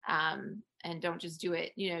 and don't just do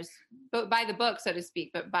it, but by the book, so to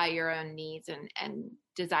speak, but by your own needs and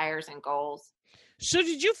desires and goals. So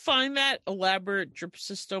did you find that elaborate drip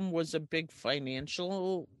system was a big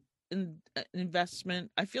financial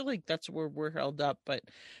investment? I feel like that's where we're held up, but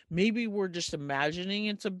maybe we're just imagining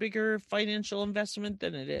it's a bigger financial investment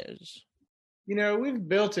than it is. We've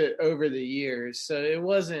built it over the years, so it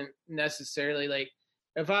wasn't necessarily like,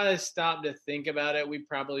 if I stopped to think about it, we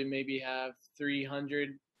probably maybe have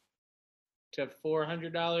 $300 to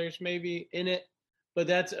 $400 maybe in it, but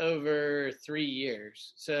that's over 3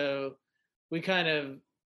 years. So we kind of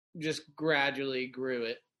just gradually grew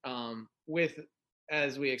it with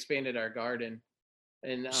as we expanded our garden.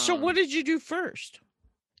 And so what did you do first?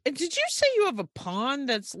 And did you say you have a pond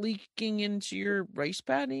that's leaking into your rice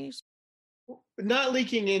paddies? Not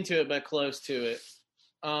leaking into it, but close to it.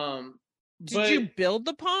 Did you build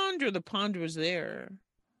the pond, or the pond was there?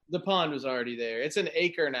 The pond was already there. It's an 1.5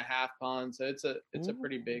 acre pond, so it's a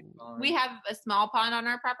pretty big pond. We have a small pond on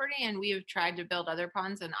our property, and we have tried to build other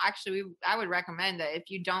ponds. And actually, I would recommend that if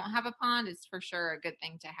you don't have a pond, it's for sure a good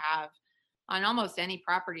thing to have on almost any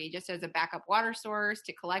property, just as a backup water source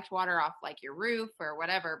to collect water off like your roof or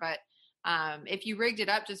whatever. But if you rigged it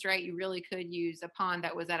up just right, you really could use a pond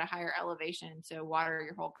that was at a higher elevation to water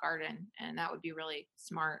your whole garden, and that would be really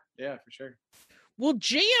smart. Yeah, for sure. Well,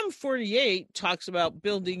 JM48 talks about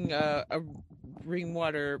building a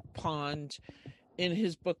rainwater pond in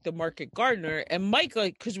his book, The Market Gardener. And Mike,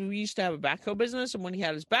 because we used to have a backhoe business, and when he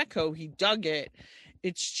had his backhoe, he dug it.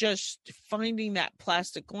 It's just finding that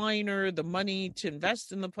plastic liner, the money to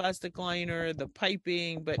invest in the plastic liner, the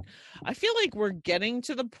piping. But I feel like we're getting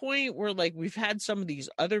to the point where we've had some of these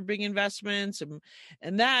other big investments,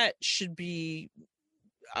 and that should be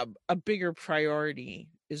a bigger priority,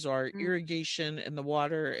 is our irrigation and the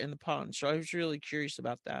water and the ponds. So I was really curious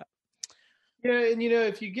about that. Yeah, and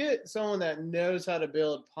if you get someone that knows how to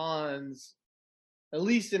build ponds, at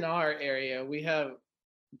least in our area, we have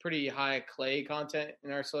pretty high clay content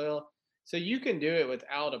in our soil, so you can do it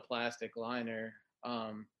without a plastic liner.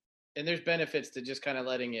 And there's benefits to just kind of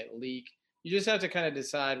letting it leak. You just have to kind of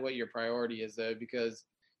decide what your priority is, though, because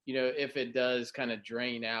if it does kind of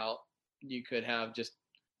drain out, you could have just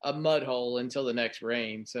a mud hole until the next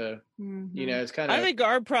rain. So it's kind of, I think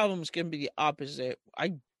our problem's gonna be the opposite.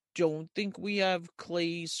 I don't think we have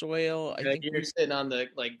clay soil. I think you're sitting on the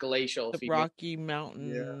glacial the Rocky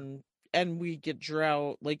Mountain, and we get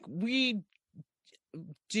drought. We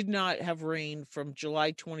did not have rain from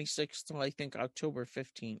July 26th till I think October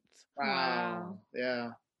 15th. Wow.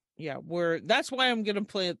 Yeah. That's why I'm gonna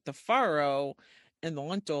plant the farro and the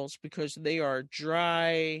lentils, because they are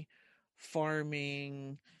dry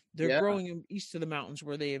farming. They're growing them east of the mountains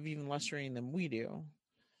where they have even less rain than we do.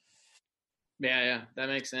 Yeah, that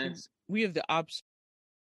makes sense. We have the opposite.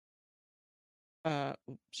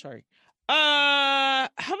 Sorry. How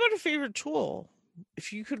about a favorite tool?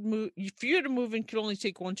 If you had to move and could only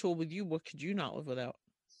take one tool with you, what could you not live without?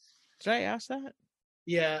 Did I ask that?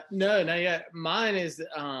 Yeah, no, not yet. Mine is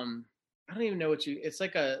I don't even know it's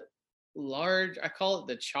like a large, I call it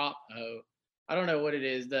the chop hoe. I don't know what it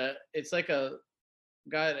is. It's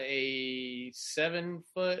got a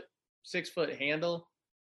 7-foot, 6-foot handle,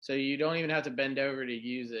 so you don't even have to bend over to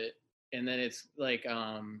use it. And then it's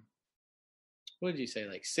what did you say,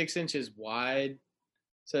 6 inches wide?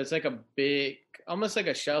 So it's like a big, almost like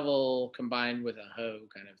a shovel combined with a hoe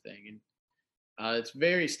kind of thing. And it's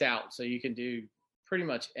very stout, so you can do pretty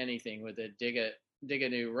much anything with it. Dig a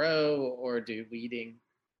new row or do weeding.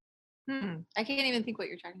 I can't even think what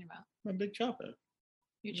you're talking about. A big chop hoe.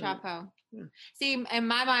 You chop hoe. Yeah. See, in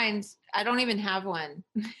my mind, I don't even have one,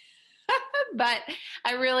 but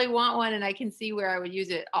I really want one, and I can see where I would use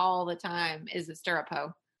it all the time is a stirrup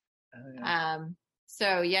hoe. Oh, yeah.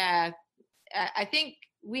 So yeah, I think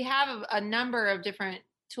we have a number of different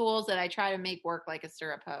tools that I try to make work like a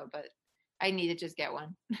stirrup hoe, but I need to just get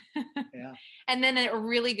one. Yeah. And then a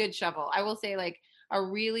really good shovel. I will say a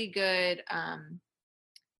really good,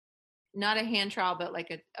 not a hand trowel, but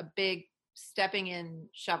a big stepping in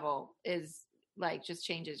shovel is just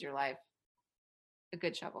changes your life. A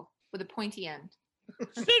good shovel with a pointy end.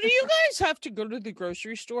 So do you guys have to go to the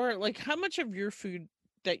grocery store? How much of your food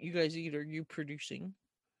that you guys eat are you producing?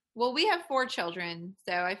 Well, we have 4 children,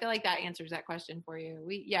 so I feel like that answers that question for you.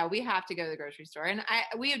 We have to go to the grocery store, and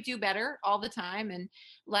we do better all the time, and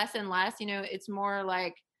less. It's more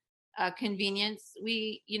like a convenience.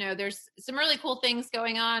 There's some really cool things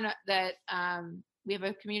going on that we have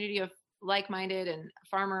a community of like-minded and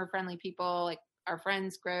farmer-friendly people. Like our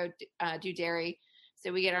friends do dairy,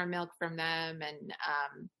 so we get our milk from them, and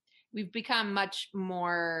we've become much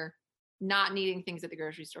more not needing things at the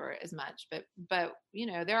grocery store as much. But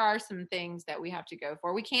there are some things that we have to go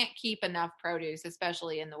for. We can't keep enough produce,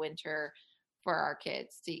 especially in the winter, for our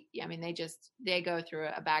kids to eat. I mean, they go through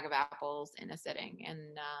a bag of apples in a sitting, and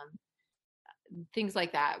things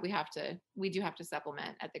like that. We do have to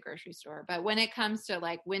supplement at the grocery store. But when it comes to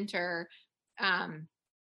like winter, summer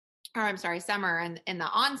and the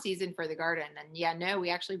on season for the garden, then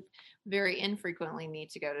we actually very infrequently need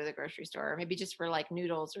to go to the grocery store, maybe just for like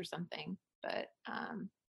noodles or something. But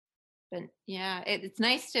yeah, it's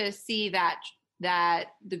nice to see that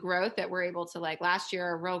the growth that we're able to, like last year,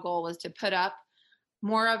 our real goal was to put up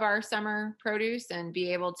more of our summer produce and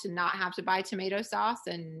be able to not have to buy tomato sauce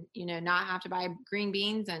and, not have to buy green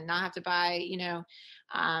beans and not have to buy,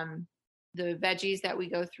 the veggies that we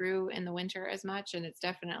go through in the winter as much. And it's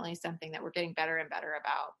definitely something that we're getting better and better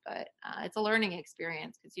about, but it's a learning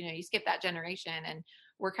experience because, you skip that generation and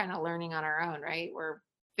we're kind of learning on our own, right? We're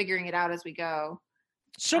figuring it out as we go.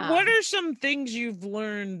 So what are some things you've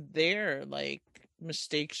learned there? Like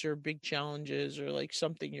mistakes or big challenges or like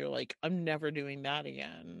something you're like, I'm never doing that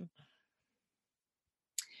again?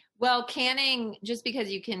 Well, canning, just because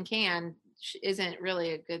you can isn't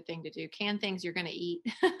really a good thing to do. Can things you're going to eat.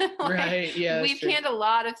 Right. Yeah. We've canned a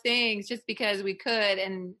lot of things just because we could,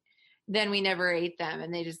 and then we never ate them,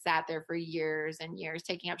 and they just sat there for years and years,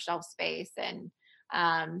 taking up shelf space. And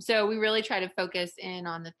so we really try to focus in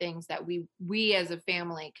on the things that we as a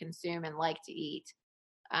family consume and like to eat.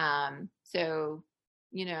 So,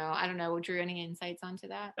 I don't know, Drew, any insights onto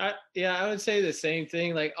that? I would say the same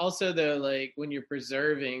thing. Like also though, like when you're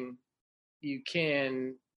preserving, you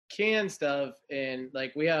can stuff, and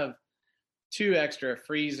like we have 2 extra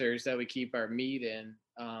freezers that we keep our meat in,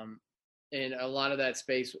 and a lot of that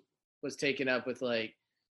space was taken up with like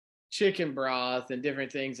chicken broth and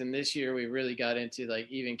different things, and this year we really got into like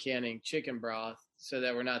even canning chicken broth so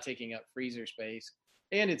that we're not taking up freezer space,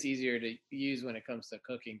 and it's easier to use when it comes to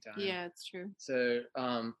cooking time. Yeah, it's true. So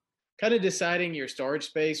kind of deciding your storage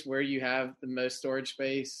space, where you have the most storage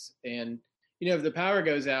space, and if the power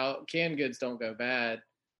goes out, canned goods don't go bad,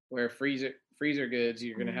 where freezer goods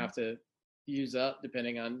you're going to have to use up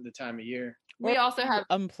depending on the time of year. We also have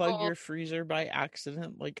unplug your freezer by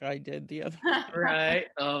accident, like I did the other right.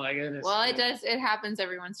 Oh my goodness. Well, it happens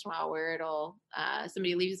every once in a while where it'll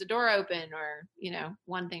somebody leaves the door open, or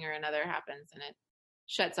one thing or another happens and it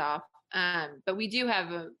shuts off. But we do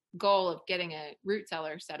have a goal of getting a root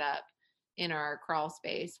cellar set up in our crawl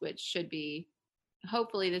space, which should be,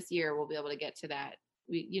 hopefully this year we'll be able to get to that.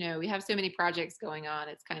 We have so many projects going on.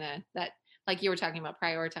 It's kind of that, like you were talking about,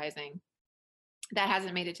 prioritizing. That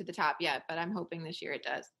hasn't made it to the top yet, but I'm hoping this year it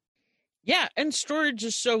does. Yeah, and storage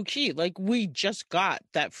is so key. Like we just got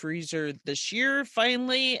that freezer this year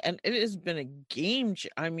finally, and it has been a game.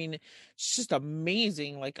 I mean, it's just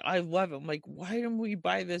amazing. Like I love it. I'm like, why didn't we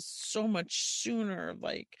buy this so much sooner?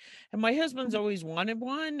 Like, and my husband's always wanted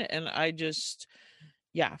one, and I just,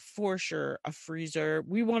 yeah, for sure, a freezer.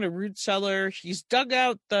 We want a root cellar. He's dug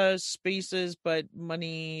out the spaces, but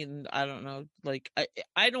money, and I don't know. Like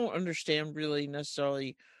I don't understand really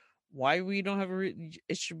necessarily why we don't have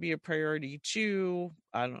it should be a priority too.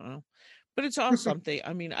 I don't know, but it's all something.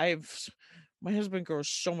 I mean, my husband grows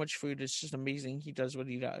so much food. It's just amazing. He does what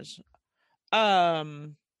he does. How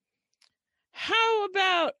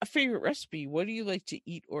about a favorite recipe? What do you like to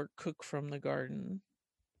eat or cook from the garden?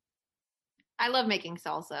 I love making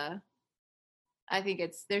salsa. I think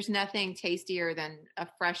there's nothing tastier than a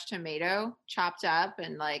fresh tomato chopped up,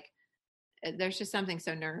 and like, there's just something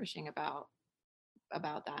so nourishing about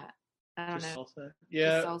that. I don't know. Salsa.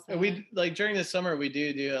 Yeah. Salsa. We like during the summer we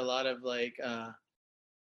do a lot of like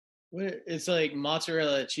it's like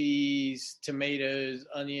mozzarella cheese, tomatoes,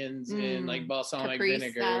 onions, and like balsamic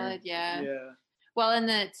vinegar. Salad, yeah. Well, and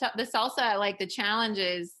the salsa, like the challenge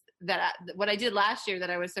is that what I did last year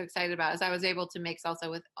that I was so excited about is I was able to make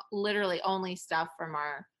salsa with literally only stuff from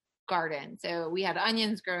our garden. So we had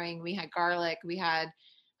onions growing, we had garlic, we had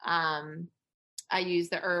I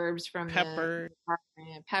used the herbs from pepper,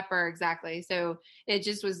 exactly. So it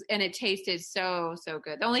just was, and it tasted so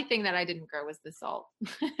good. The only thing that I didn't grow was the salt.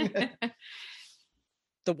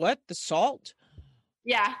 The what? The salt?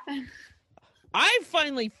 Yeah. I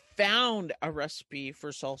finally found a recipe for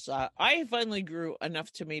salsa. I finally grew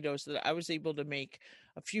enough tomatoes that I was able to make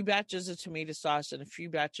a few batches of tomato sauce and a few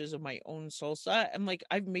batches of my own salsa. And like,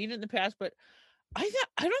 I've made it in the past, but I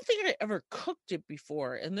don't think I ever cooked it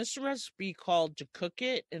before. And this recipe called To Cook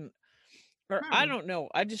It, I don't know.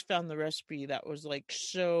 I just found the recipe that was like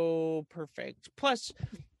so perfect. Plus,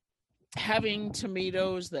 having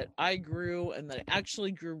tomatoes that I grew and that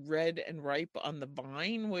actually grew red and ripe on the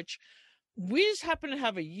vine, which we just happen to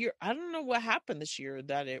have a year. I don't know what happened this year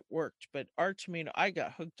that it worked, but I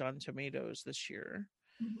got hooked on tomatoes this year.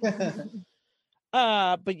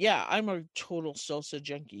 But yeah, I'm a total salsa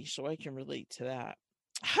junkie, so I can relate to that.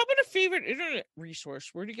 How about a favorite internet resource?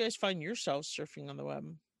 Where do you guys find yourselves surfing on the web?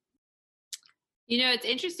 It's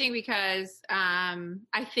interesting because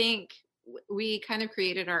I think we kind of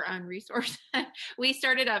created our own resource. We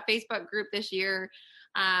started a Facebook group this year,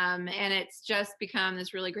 and it's just become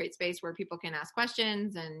this really great space where people can ask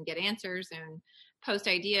questions and get answers and post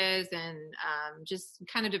ideas and just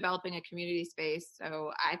kind of developing a community space.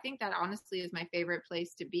 So I think that honestly is my favorite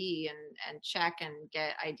place to be and check and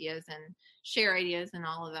get ideas and share ideas and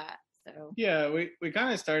all of that. So yeah, we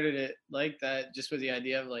kind of started it like that, just with the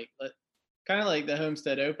idea of like kind of like the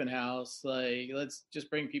Homestead Open House, like let's just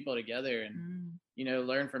bring people together and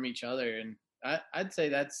learn from each other. And I'd say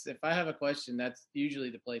that's, if I have a question, that's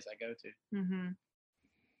usually the place I go to. Mm-hmm.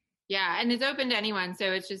 Yeah, and it's open to anyone,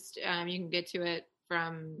 so it's just you can get to it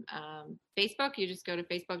from Facebook. You just go to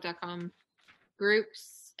facebook.com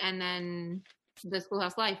groups and then the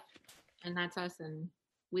Schoolhouse Life, and that's us. And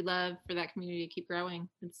we love for that community to keep growing.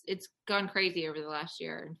 It's gone crazy over the last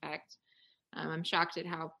year. In fact, I'm shocked at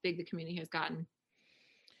how big the community has gotten.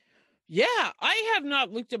 Yeah, I have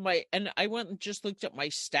not looked at I went and just looked at my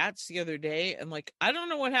stats the other day, and like, I don't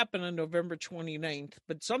know what happened on November 29th,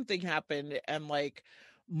 but something happened, and like,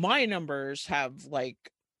 my numbers have like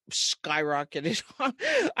skyrocketed.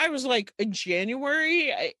 I was like, in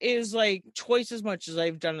January is like twice as much as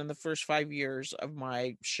I've done in the first 5 years of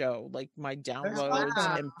my show, like my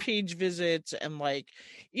downloads and page visits, and like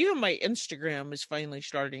even my Instagram is finally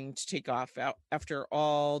starting to take off after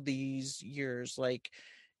all these years. Like,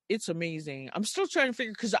 it's amazing. I'm still trying to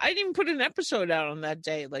figure, because I didn't even put an episode out on that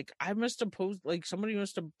day. Like, I must have posted, like, somebody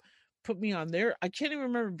must have put me on there. I can't even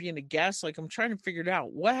remember being a guest. Like, I'm trying to figure it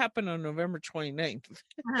out. What happened on November 29th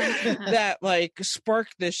that like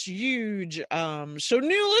sparked this huge so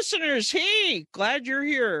new listeners, hey, glad you're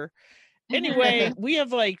here. Anyway, we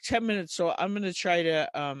have like 10 minutes, so I'm gonna try to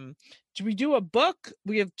do we do a book?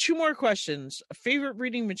 We have 2 more questions. A favorite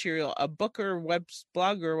reading material, a book or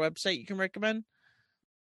blog or website you can recommend?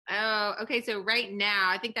 Oh, okay. So right now,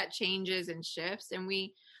 I think that changes and shifts, and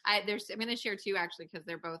I'm going to share 2 actually, because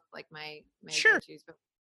they're both like my sure. go-tos. But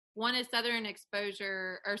one is Southern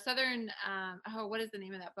Exposure, or Southern. What is the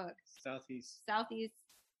name of that book? Southeast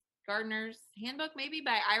Gardener's Handbook, maybe,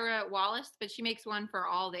 by Ira Wallace. But she makes one for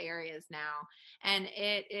all the areas now, and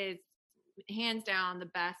it is hands down the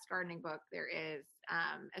best gardening book there is.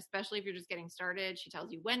 Especially if you're just getting started. She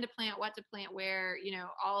tells you when to plant, what to plant, where,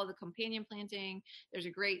 all of the companion planting. There's a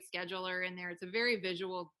great scheduler in there. It's a very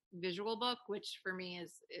visual book, which for me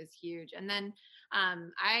is huge. And then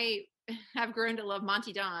I have grown to love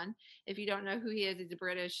Monty Don. If you don't know who he is, he's a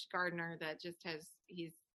British gardener that just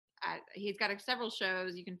he's got several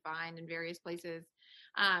shows you can find in various places.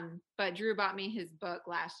 But Drew bought me his book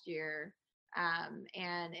last year,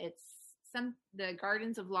 and it's the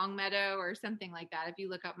Gardens of Longmeadow or something like that. If you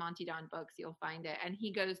look up Monty Don books, you'll find it. And he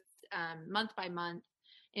goes month by month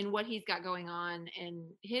in what he's got going on in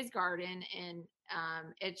his garden. And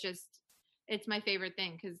it's my favorite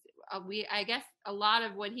thing, because I guess a lot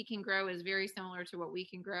of what he can grow is very similar to what we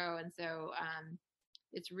can grow. And so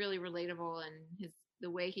it's really relatable, and the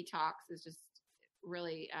way he talks is just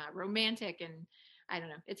really romantic. And I don't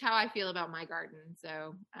know, it's how I feel about my garden.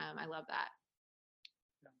 So I love that.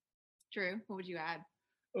 Drew, what would you add?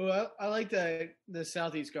 Well, I like the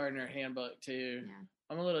Southeast Gardener Handbook too. Yeah.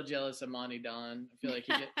 I'm a little jealous of Monty Don. I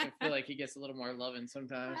feel like he gets a little more loving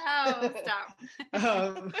sometimes. Oh,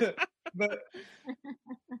 stop. But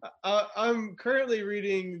I'm currently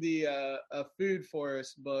reading the a food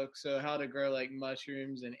forest book, so how to grow like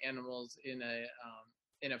mushrooms and animals in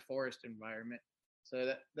a forest environment.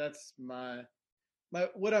 So that's my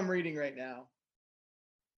what I'm reading right now.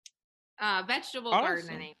 Vegetable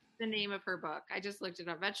Gardening, the name of her book. I just looked it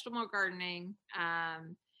up. Vegetable Gardening,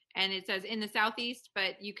 and it says in the Southeast,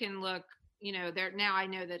 but you can look. There now. I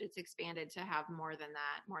know that it's expanded to have more than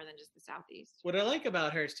that, more than just the Southeast. What I like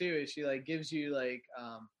about hers too is she like gives you like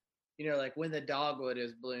like when the dogwood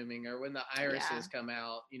is blooming or when the irises come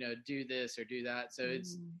out. Do this or do that. So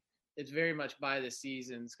it's very much by the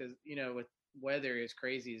seasons, because with weather as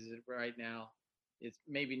crazy as it right now, it's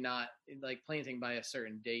maybe not like planting by a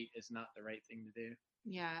certain date is not the right thing to do.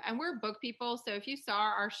 Yeah. And we're book people. So if you saw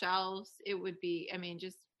our shelves, it would be,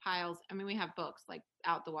 just piles. We have books like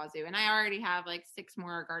out the wazoo, and I already have like 6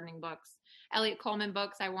 more gardening books, Elliot Coleman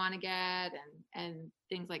books I want to get, and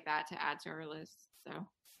things like that to add to our list. So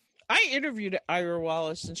I interviewed Ira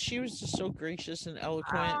Wallace, and she was just so gracious and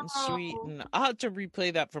eloquent and sweet. Oh, And I'll have to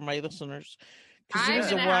replay that for my listeners because it I'm was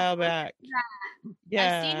a gonna have while to listen back. to that.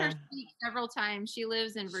 I've seen her Yeah, speak several times. She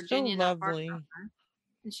lives in so Virginia, not far from lovely. her,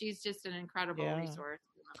 and she's just an incredible Yeah. resource.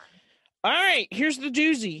 All right, here's the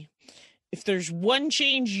doozy. If there's one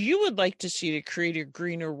change you would like to see to create a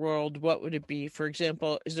greener world, what would it be? For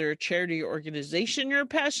example, is there a charity or organization you're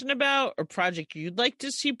passionate about, or project you'd like to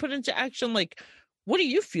see put into action? Like, what do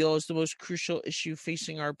you feel is the most crucial issue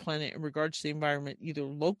facing our planet in regards to the environment, either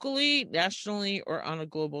locally, nationally, or on a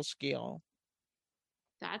global scale?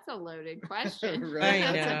 That's a loaded question. Right.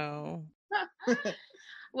 I know.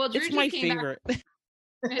 Well, Drew It's just my came back. favorite.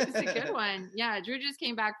 It's a good one. Yeah, Drew just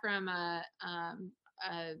came back from a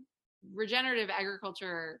regenerative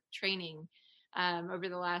agriculture training over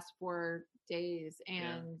the last 4 days,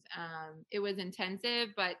 and it was intensive.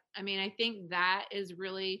 But I mean, I think that is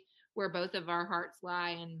really where both of our hearts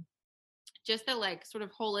lie, and just the like sort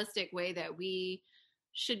of holistic way that we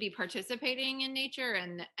should be participating in nature,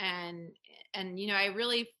 and you know, I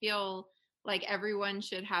really feel like everyone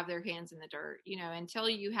should have their hands in the dirt. You know, until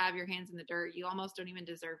you have your hands in the dirt, you almost don't even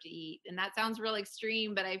deserve to eat. And that sounds real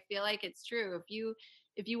extreme, but I feel like it's true.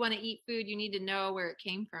 If you want to eat food, you need to know where it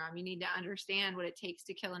came from. You need to understand what it takes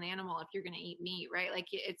to kill an animal if you're going to eat meat, right? Like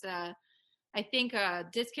it's I think a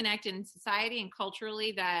disconnect in society and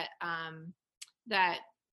culturally that that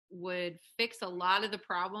would fix a lot of the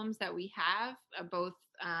problems that we have, both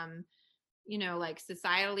you know, like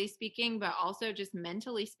societally speaking, but also just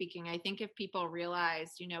mentally speaking. I think if people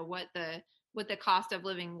realized, you know, what the cost of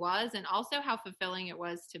living was, and also how fulfilling it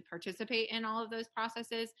was to participate in all of those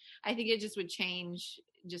processes, I think it just would change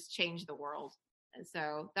the world. And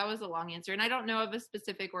so that was a long answer. And I don't know of a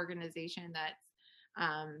specific organization that's,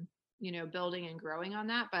 you know, building and growing on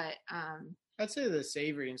that, but I'd say the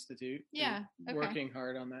Savory Institute. Yeah, okay. Working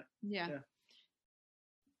hard on that. Yeah.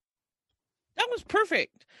 That was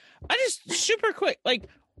perfect. I just super quick. Like,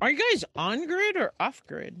 are you guys on grid or off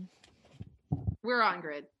grid? We're on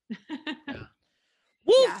grid.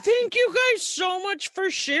 Well, Yeah. thank you guys so much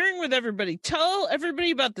for sharing with everybody. Tell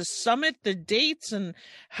everybody about the summit, the dates, and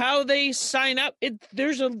how they sign up.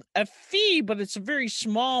 There's a fee, but it's a very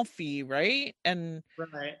small fee, right? And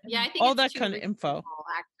Right. Yeah, I think all it's that too kind of info. reasonable,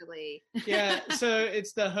 actually. Yeah. So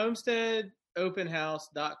it's the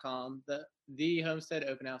homesteadopenhouse.com, the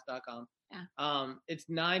homesteadopenhouse.com. Yeah. It's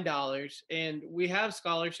 $9, and we have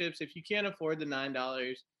scholarships. If you can't afford the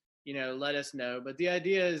 $9, you know, let us know. But the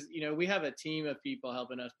idea is, you know, we have a team of people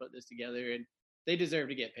helping us put this together, and they deserve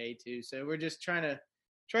to get paid too. So we're just trying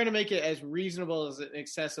to make it as reasonable as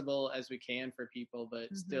accessible as we can for people,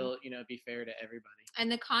 but still, you know, be fair to everybody. And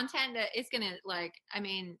the content that it's gonna, like, I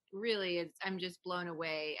mean, really, I'm just blown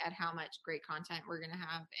away at how much great content we're gonna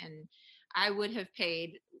have. And I would have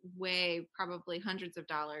paid probably hundreds of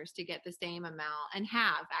dollars to get the same amount, and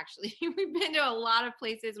have actually. We've been to a lot of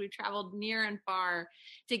places. We've traveled near and far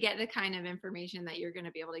to get the kind of information that you're going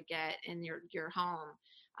to be able to get in your home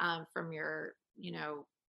from your, you know,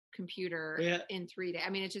 computer in 3 days. I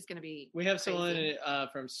mean, it's just going to be. We have crazy. someone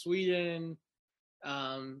from Sweden,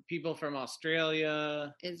 people from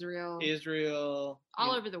Australia, Israel,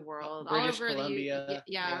 all over the world, British all over Columbia,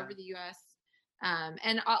 over the U.S.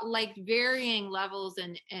 And like varying levels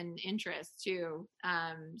and interests too.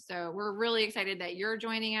 So we're really excited that you're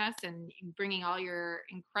joining us and bringing all your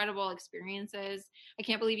incredible experiences. I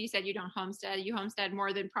can't believe you said you don't homestead. You homestead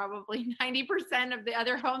more than probably 90% of the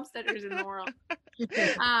other homesteaders in the world.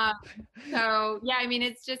 So yeah, I mean,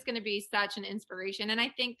 it's just going to be such an inspiration. And I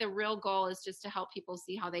think the real goal is just to help people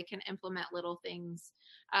see how they can implement little things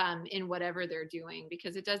in whatever they're doing,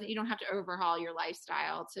 because you don't have to overhaul your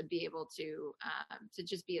lifestyle to be able to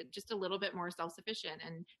just be just a little bit more self-sufficient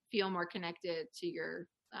and feel more connected to your,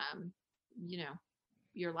 you know,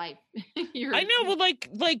 your life. I know, well,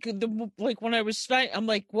 like when I was studying, I'm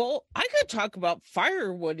like, well, I could talk about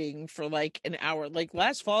firewooding for like an hour. Like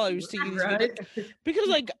last fall, I was thinking because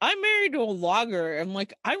like I'm married to a logger, and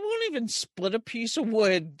like I won't even split a piece of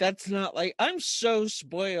wood. That's not like, I'm so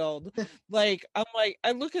spoiled. Like I'm like,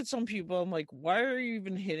 I look at some people, I'm like, why are you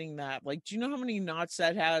even hitting that? Like, do you know how many knots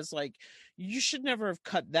that has? Like, you should never have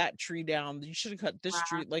cut that tree down. You should have cut this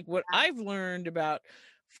tree. Like what I've learned about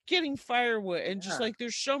getting firewood, and just like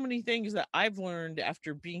there's so many things that I've learned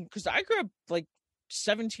after being, because I grew up like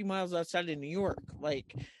 17 miles outside of New York.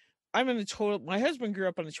 Like my husband grew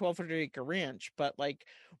up on a 1,200-acre ranch, but like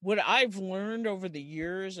what I've learned over the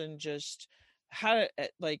years, and just how to,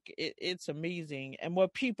 like it's amazing. And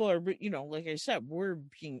what people are, you know, like I said, we're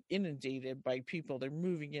being inundated by people. They're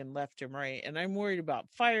moving in left and right, and I'm worried about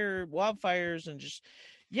wildfires, and just,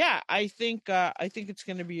 yeah, I think it's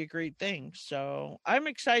going to be a great thing. So I'm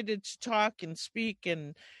excited to talk and speak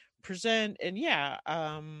and present. And yeah,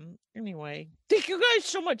 anyway, thank you guys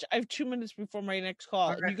so much. I have 2 minutes before my next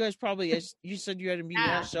call. And you guys probably, as you said, you had to be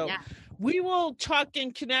there. So we will talk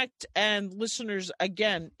and connect. And listeners,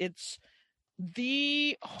 again, it's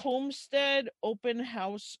the Homestead Open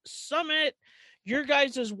House Summit. Your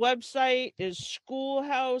guys' website is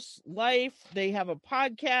Schoolhouse Life. They have a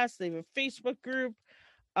podcast. They have a Facebook group.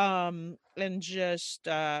 And just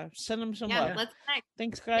send them some love. Let's connect.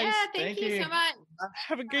 Thanks, guys. Yeah, thank you so much.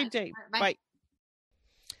 Have a great day. Bye. Bye.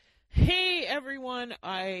 Hey, everyone.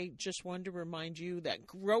 I just wanted to remind you that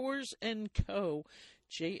Growers & Co.,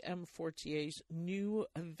 J.M. Fortier's new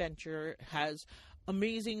venture, has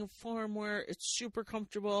amazing farmware. It's super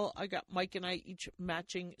comfortable. I got Mike and I each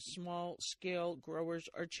matching small scale Growers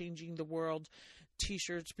Are Changing the World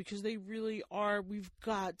t-shirts because they really are. We've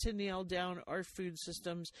got to nail down our food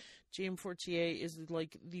systems. J.M. Fortier is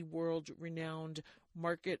like the world renowned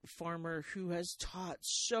market farmer who has taught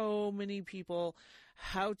so many people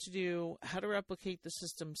how to replicate the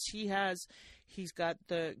systems he has. He's got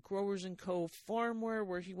the Growers & Co. farmware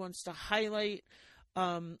where he wants to highlight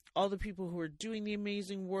all the people who are doing the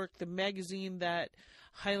amazing work, the magazine that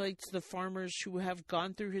highlights the farmers who have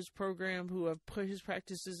gone through his program, who have put his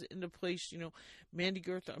practices into place. You know, Mandy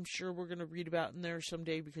Girth, I'm sure we're going to read about in there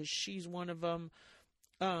someday because she's one of them.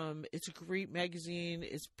 It's a great magazine.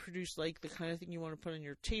 It's produced like the kind of thing you want to put on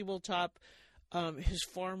your tabletop. His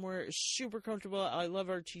farmware is super comfortable. I love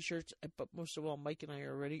our t-shirts, but most of all, Mike and I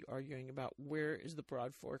are already arguing about where is the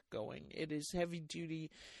Broad Fork going. It is heavy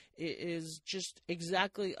duty. It is just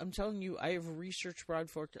exactly, I'm telling you, I have researched Broad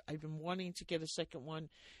Fork. I've been wanting to get a second one.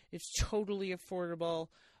 It's totally affordable.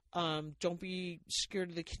 Don't be scared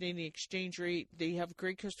of the Canadian exchange rate. They have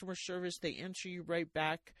great customer service. They answer you right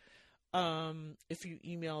back if you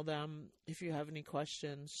email them, if you have any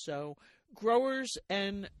questions. So, Growers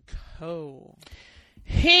 & Co.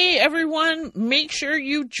 Hey, everyone. Make sure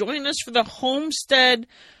you join us for the Homestead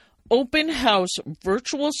Open House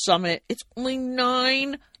Virtual Summit. It's only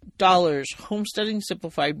 $9. Homesteading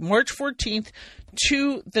Simplified, March 14th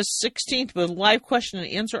to the 16th, with a live question and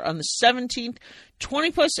answer on the 17th.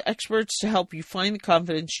 20-plus experts to help you find the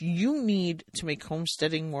confidence you need to make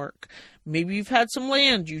homesteading work. Maybe you've had some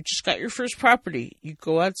land, you just got your first property. You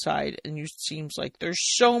go outside and it seems like there's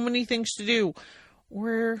so many things to do.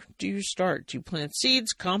 Where do you start? Do you plant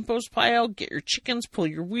seeds, compost pile, get your chickens, pull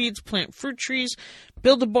your weeds, plant fruit trees,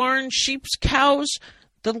 build a barn, sheep, cows?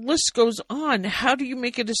 The list goes on. How do you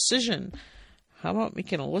make a decision? How about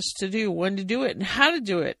making a list to do, when to do it, and how to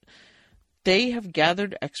do it? They have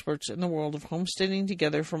gathered experts in the world of homesteading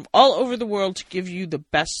together from all over the world to give you the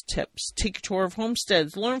best tips. Take a tour of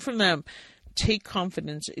homesteads. Learn from them. Take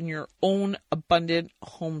confidence in your own abundant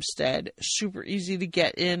homestead. Super easy to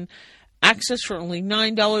get in. Access for only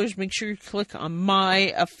 $9. Make sure you click on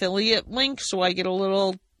my affiliate link so I get a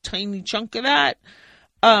little tiny chunk of that.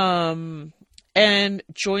 And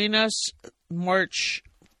join us March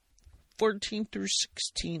 14th through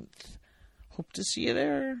 16th. Hope to see you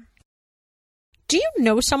there. Do you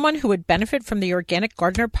know someone who would benefit from the Organic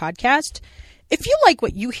Gardener podcast? If you like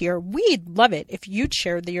what you hear, we'd love it if you'd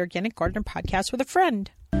share the Organic Gardener podcast with a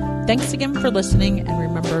friend. Thanks again for listening, and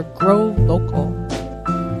remember, grow local.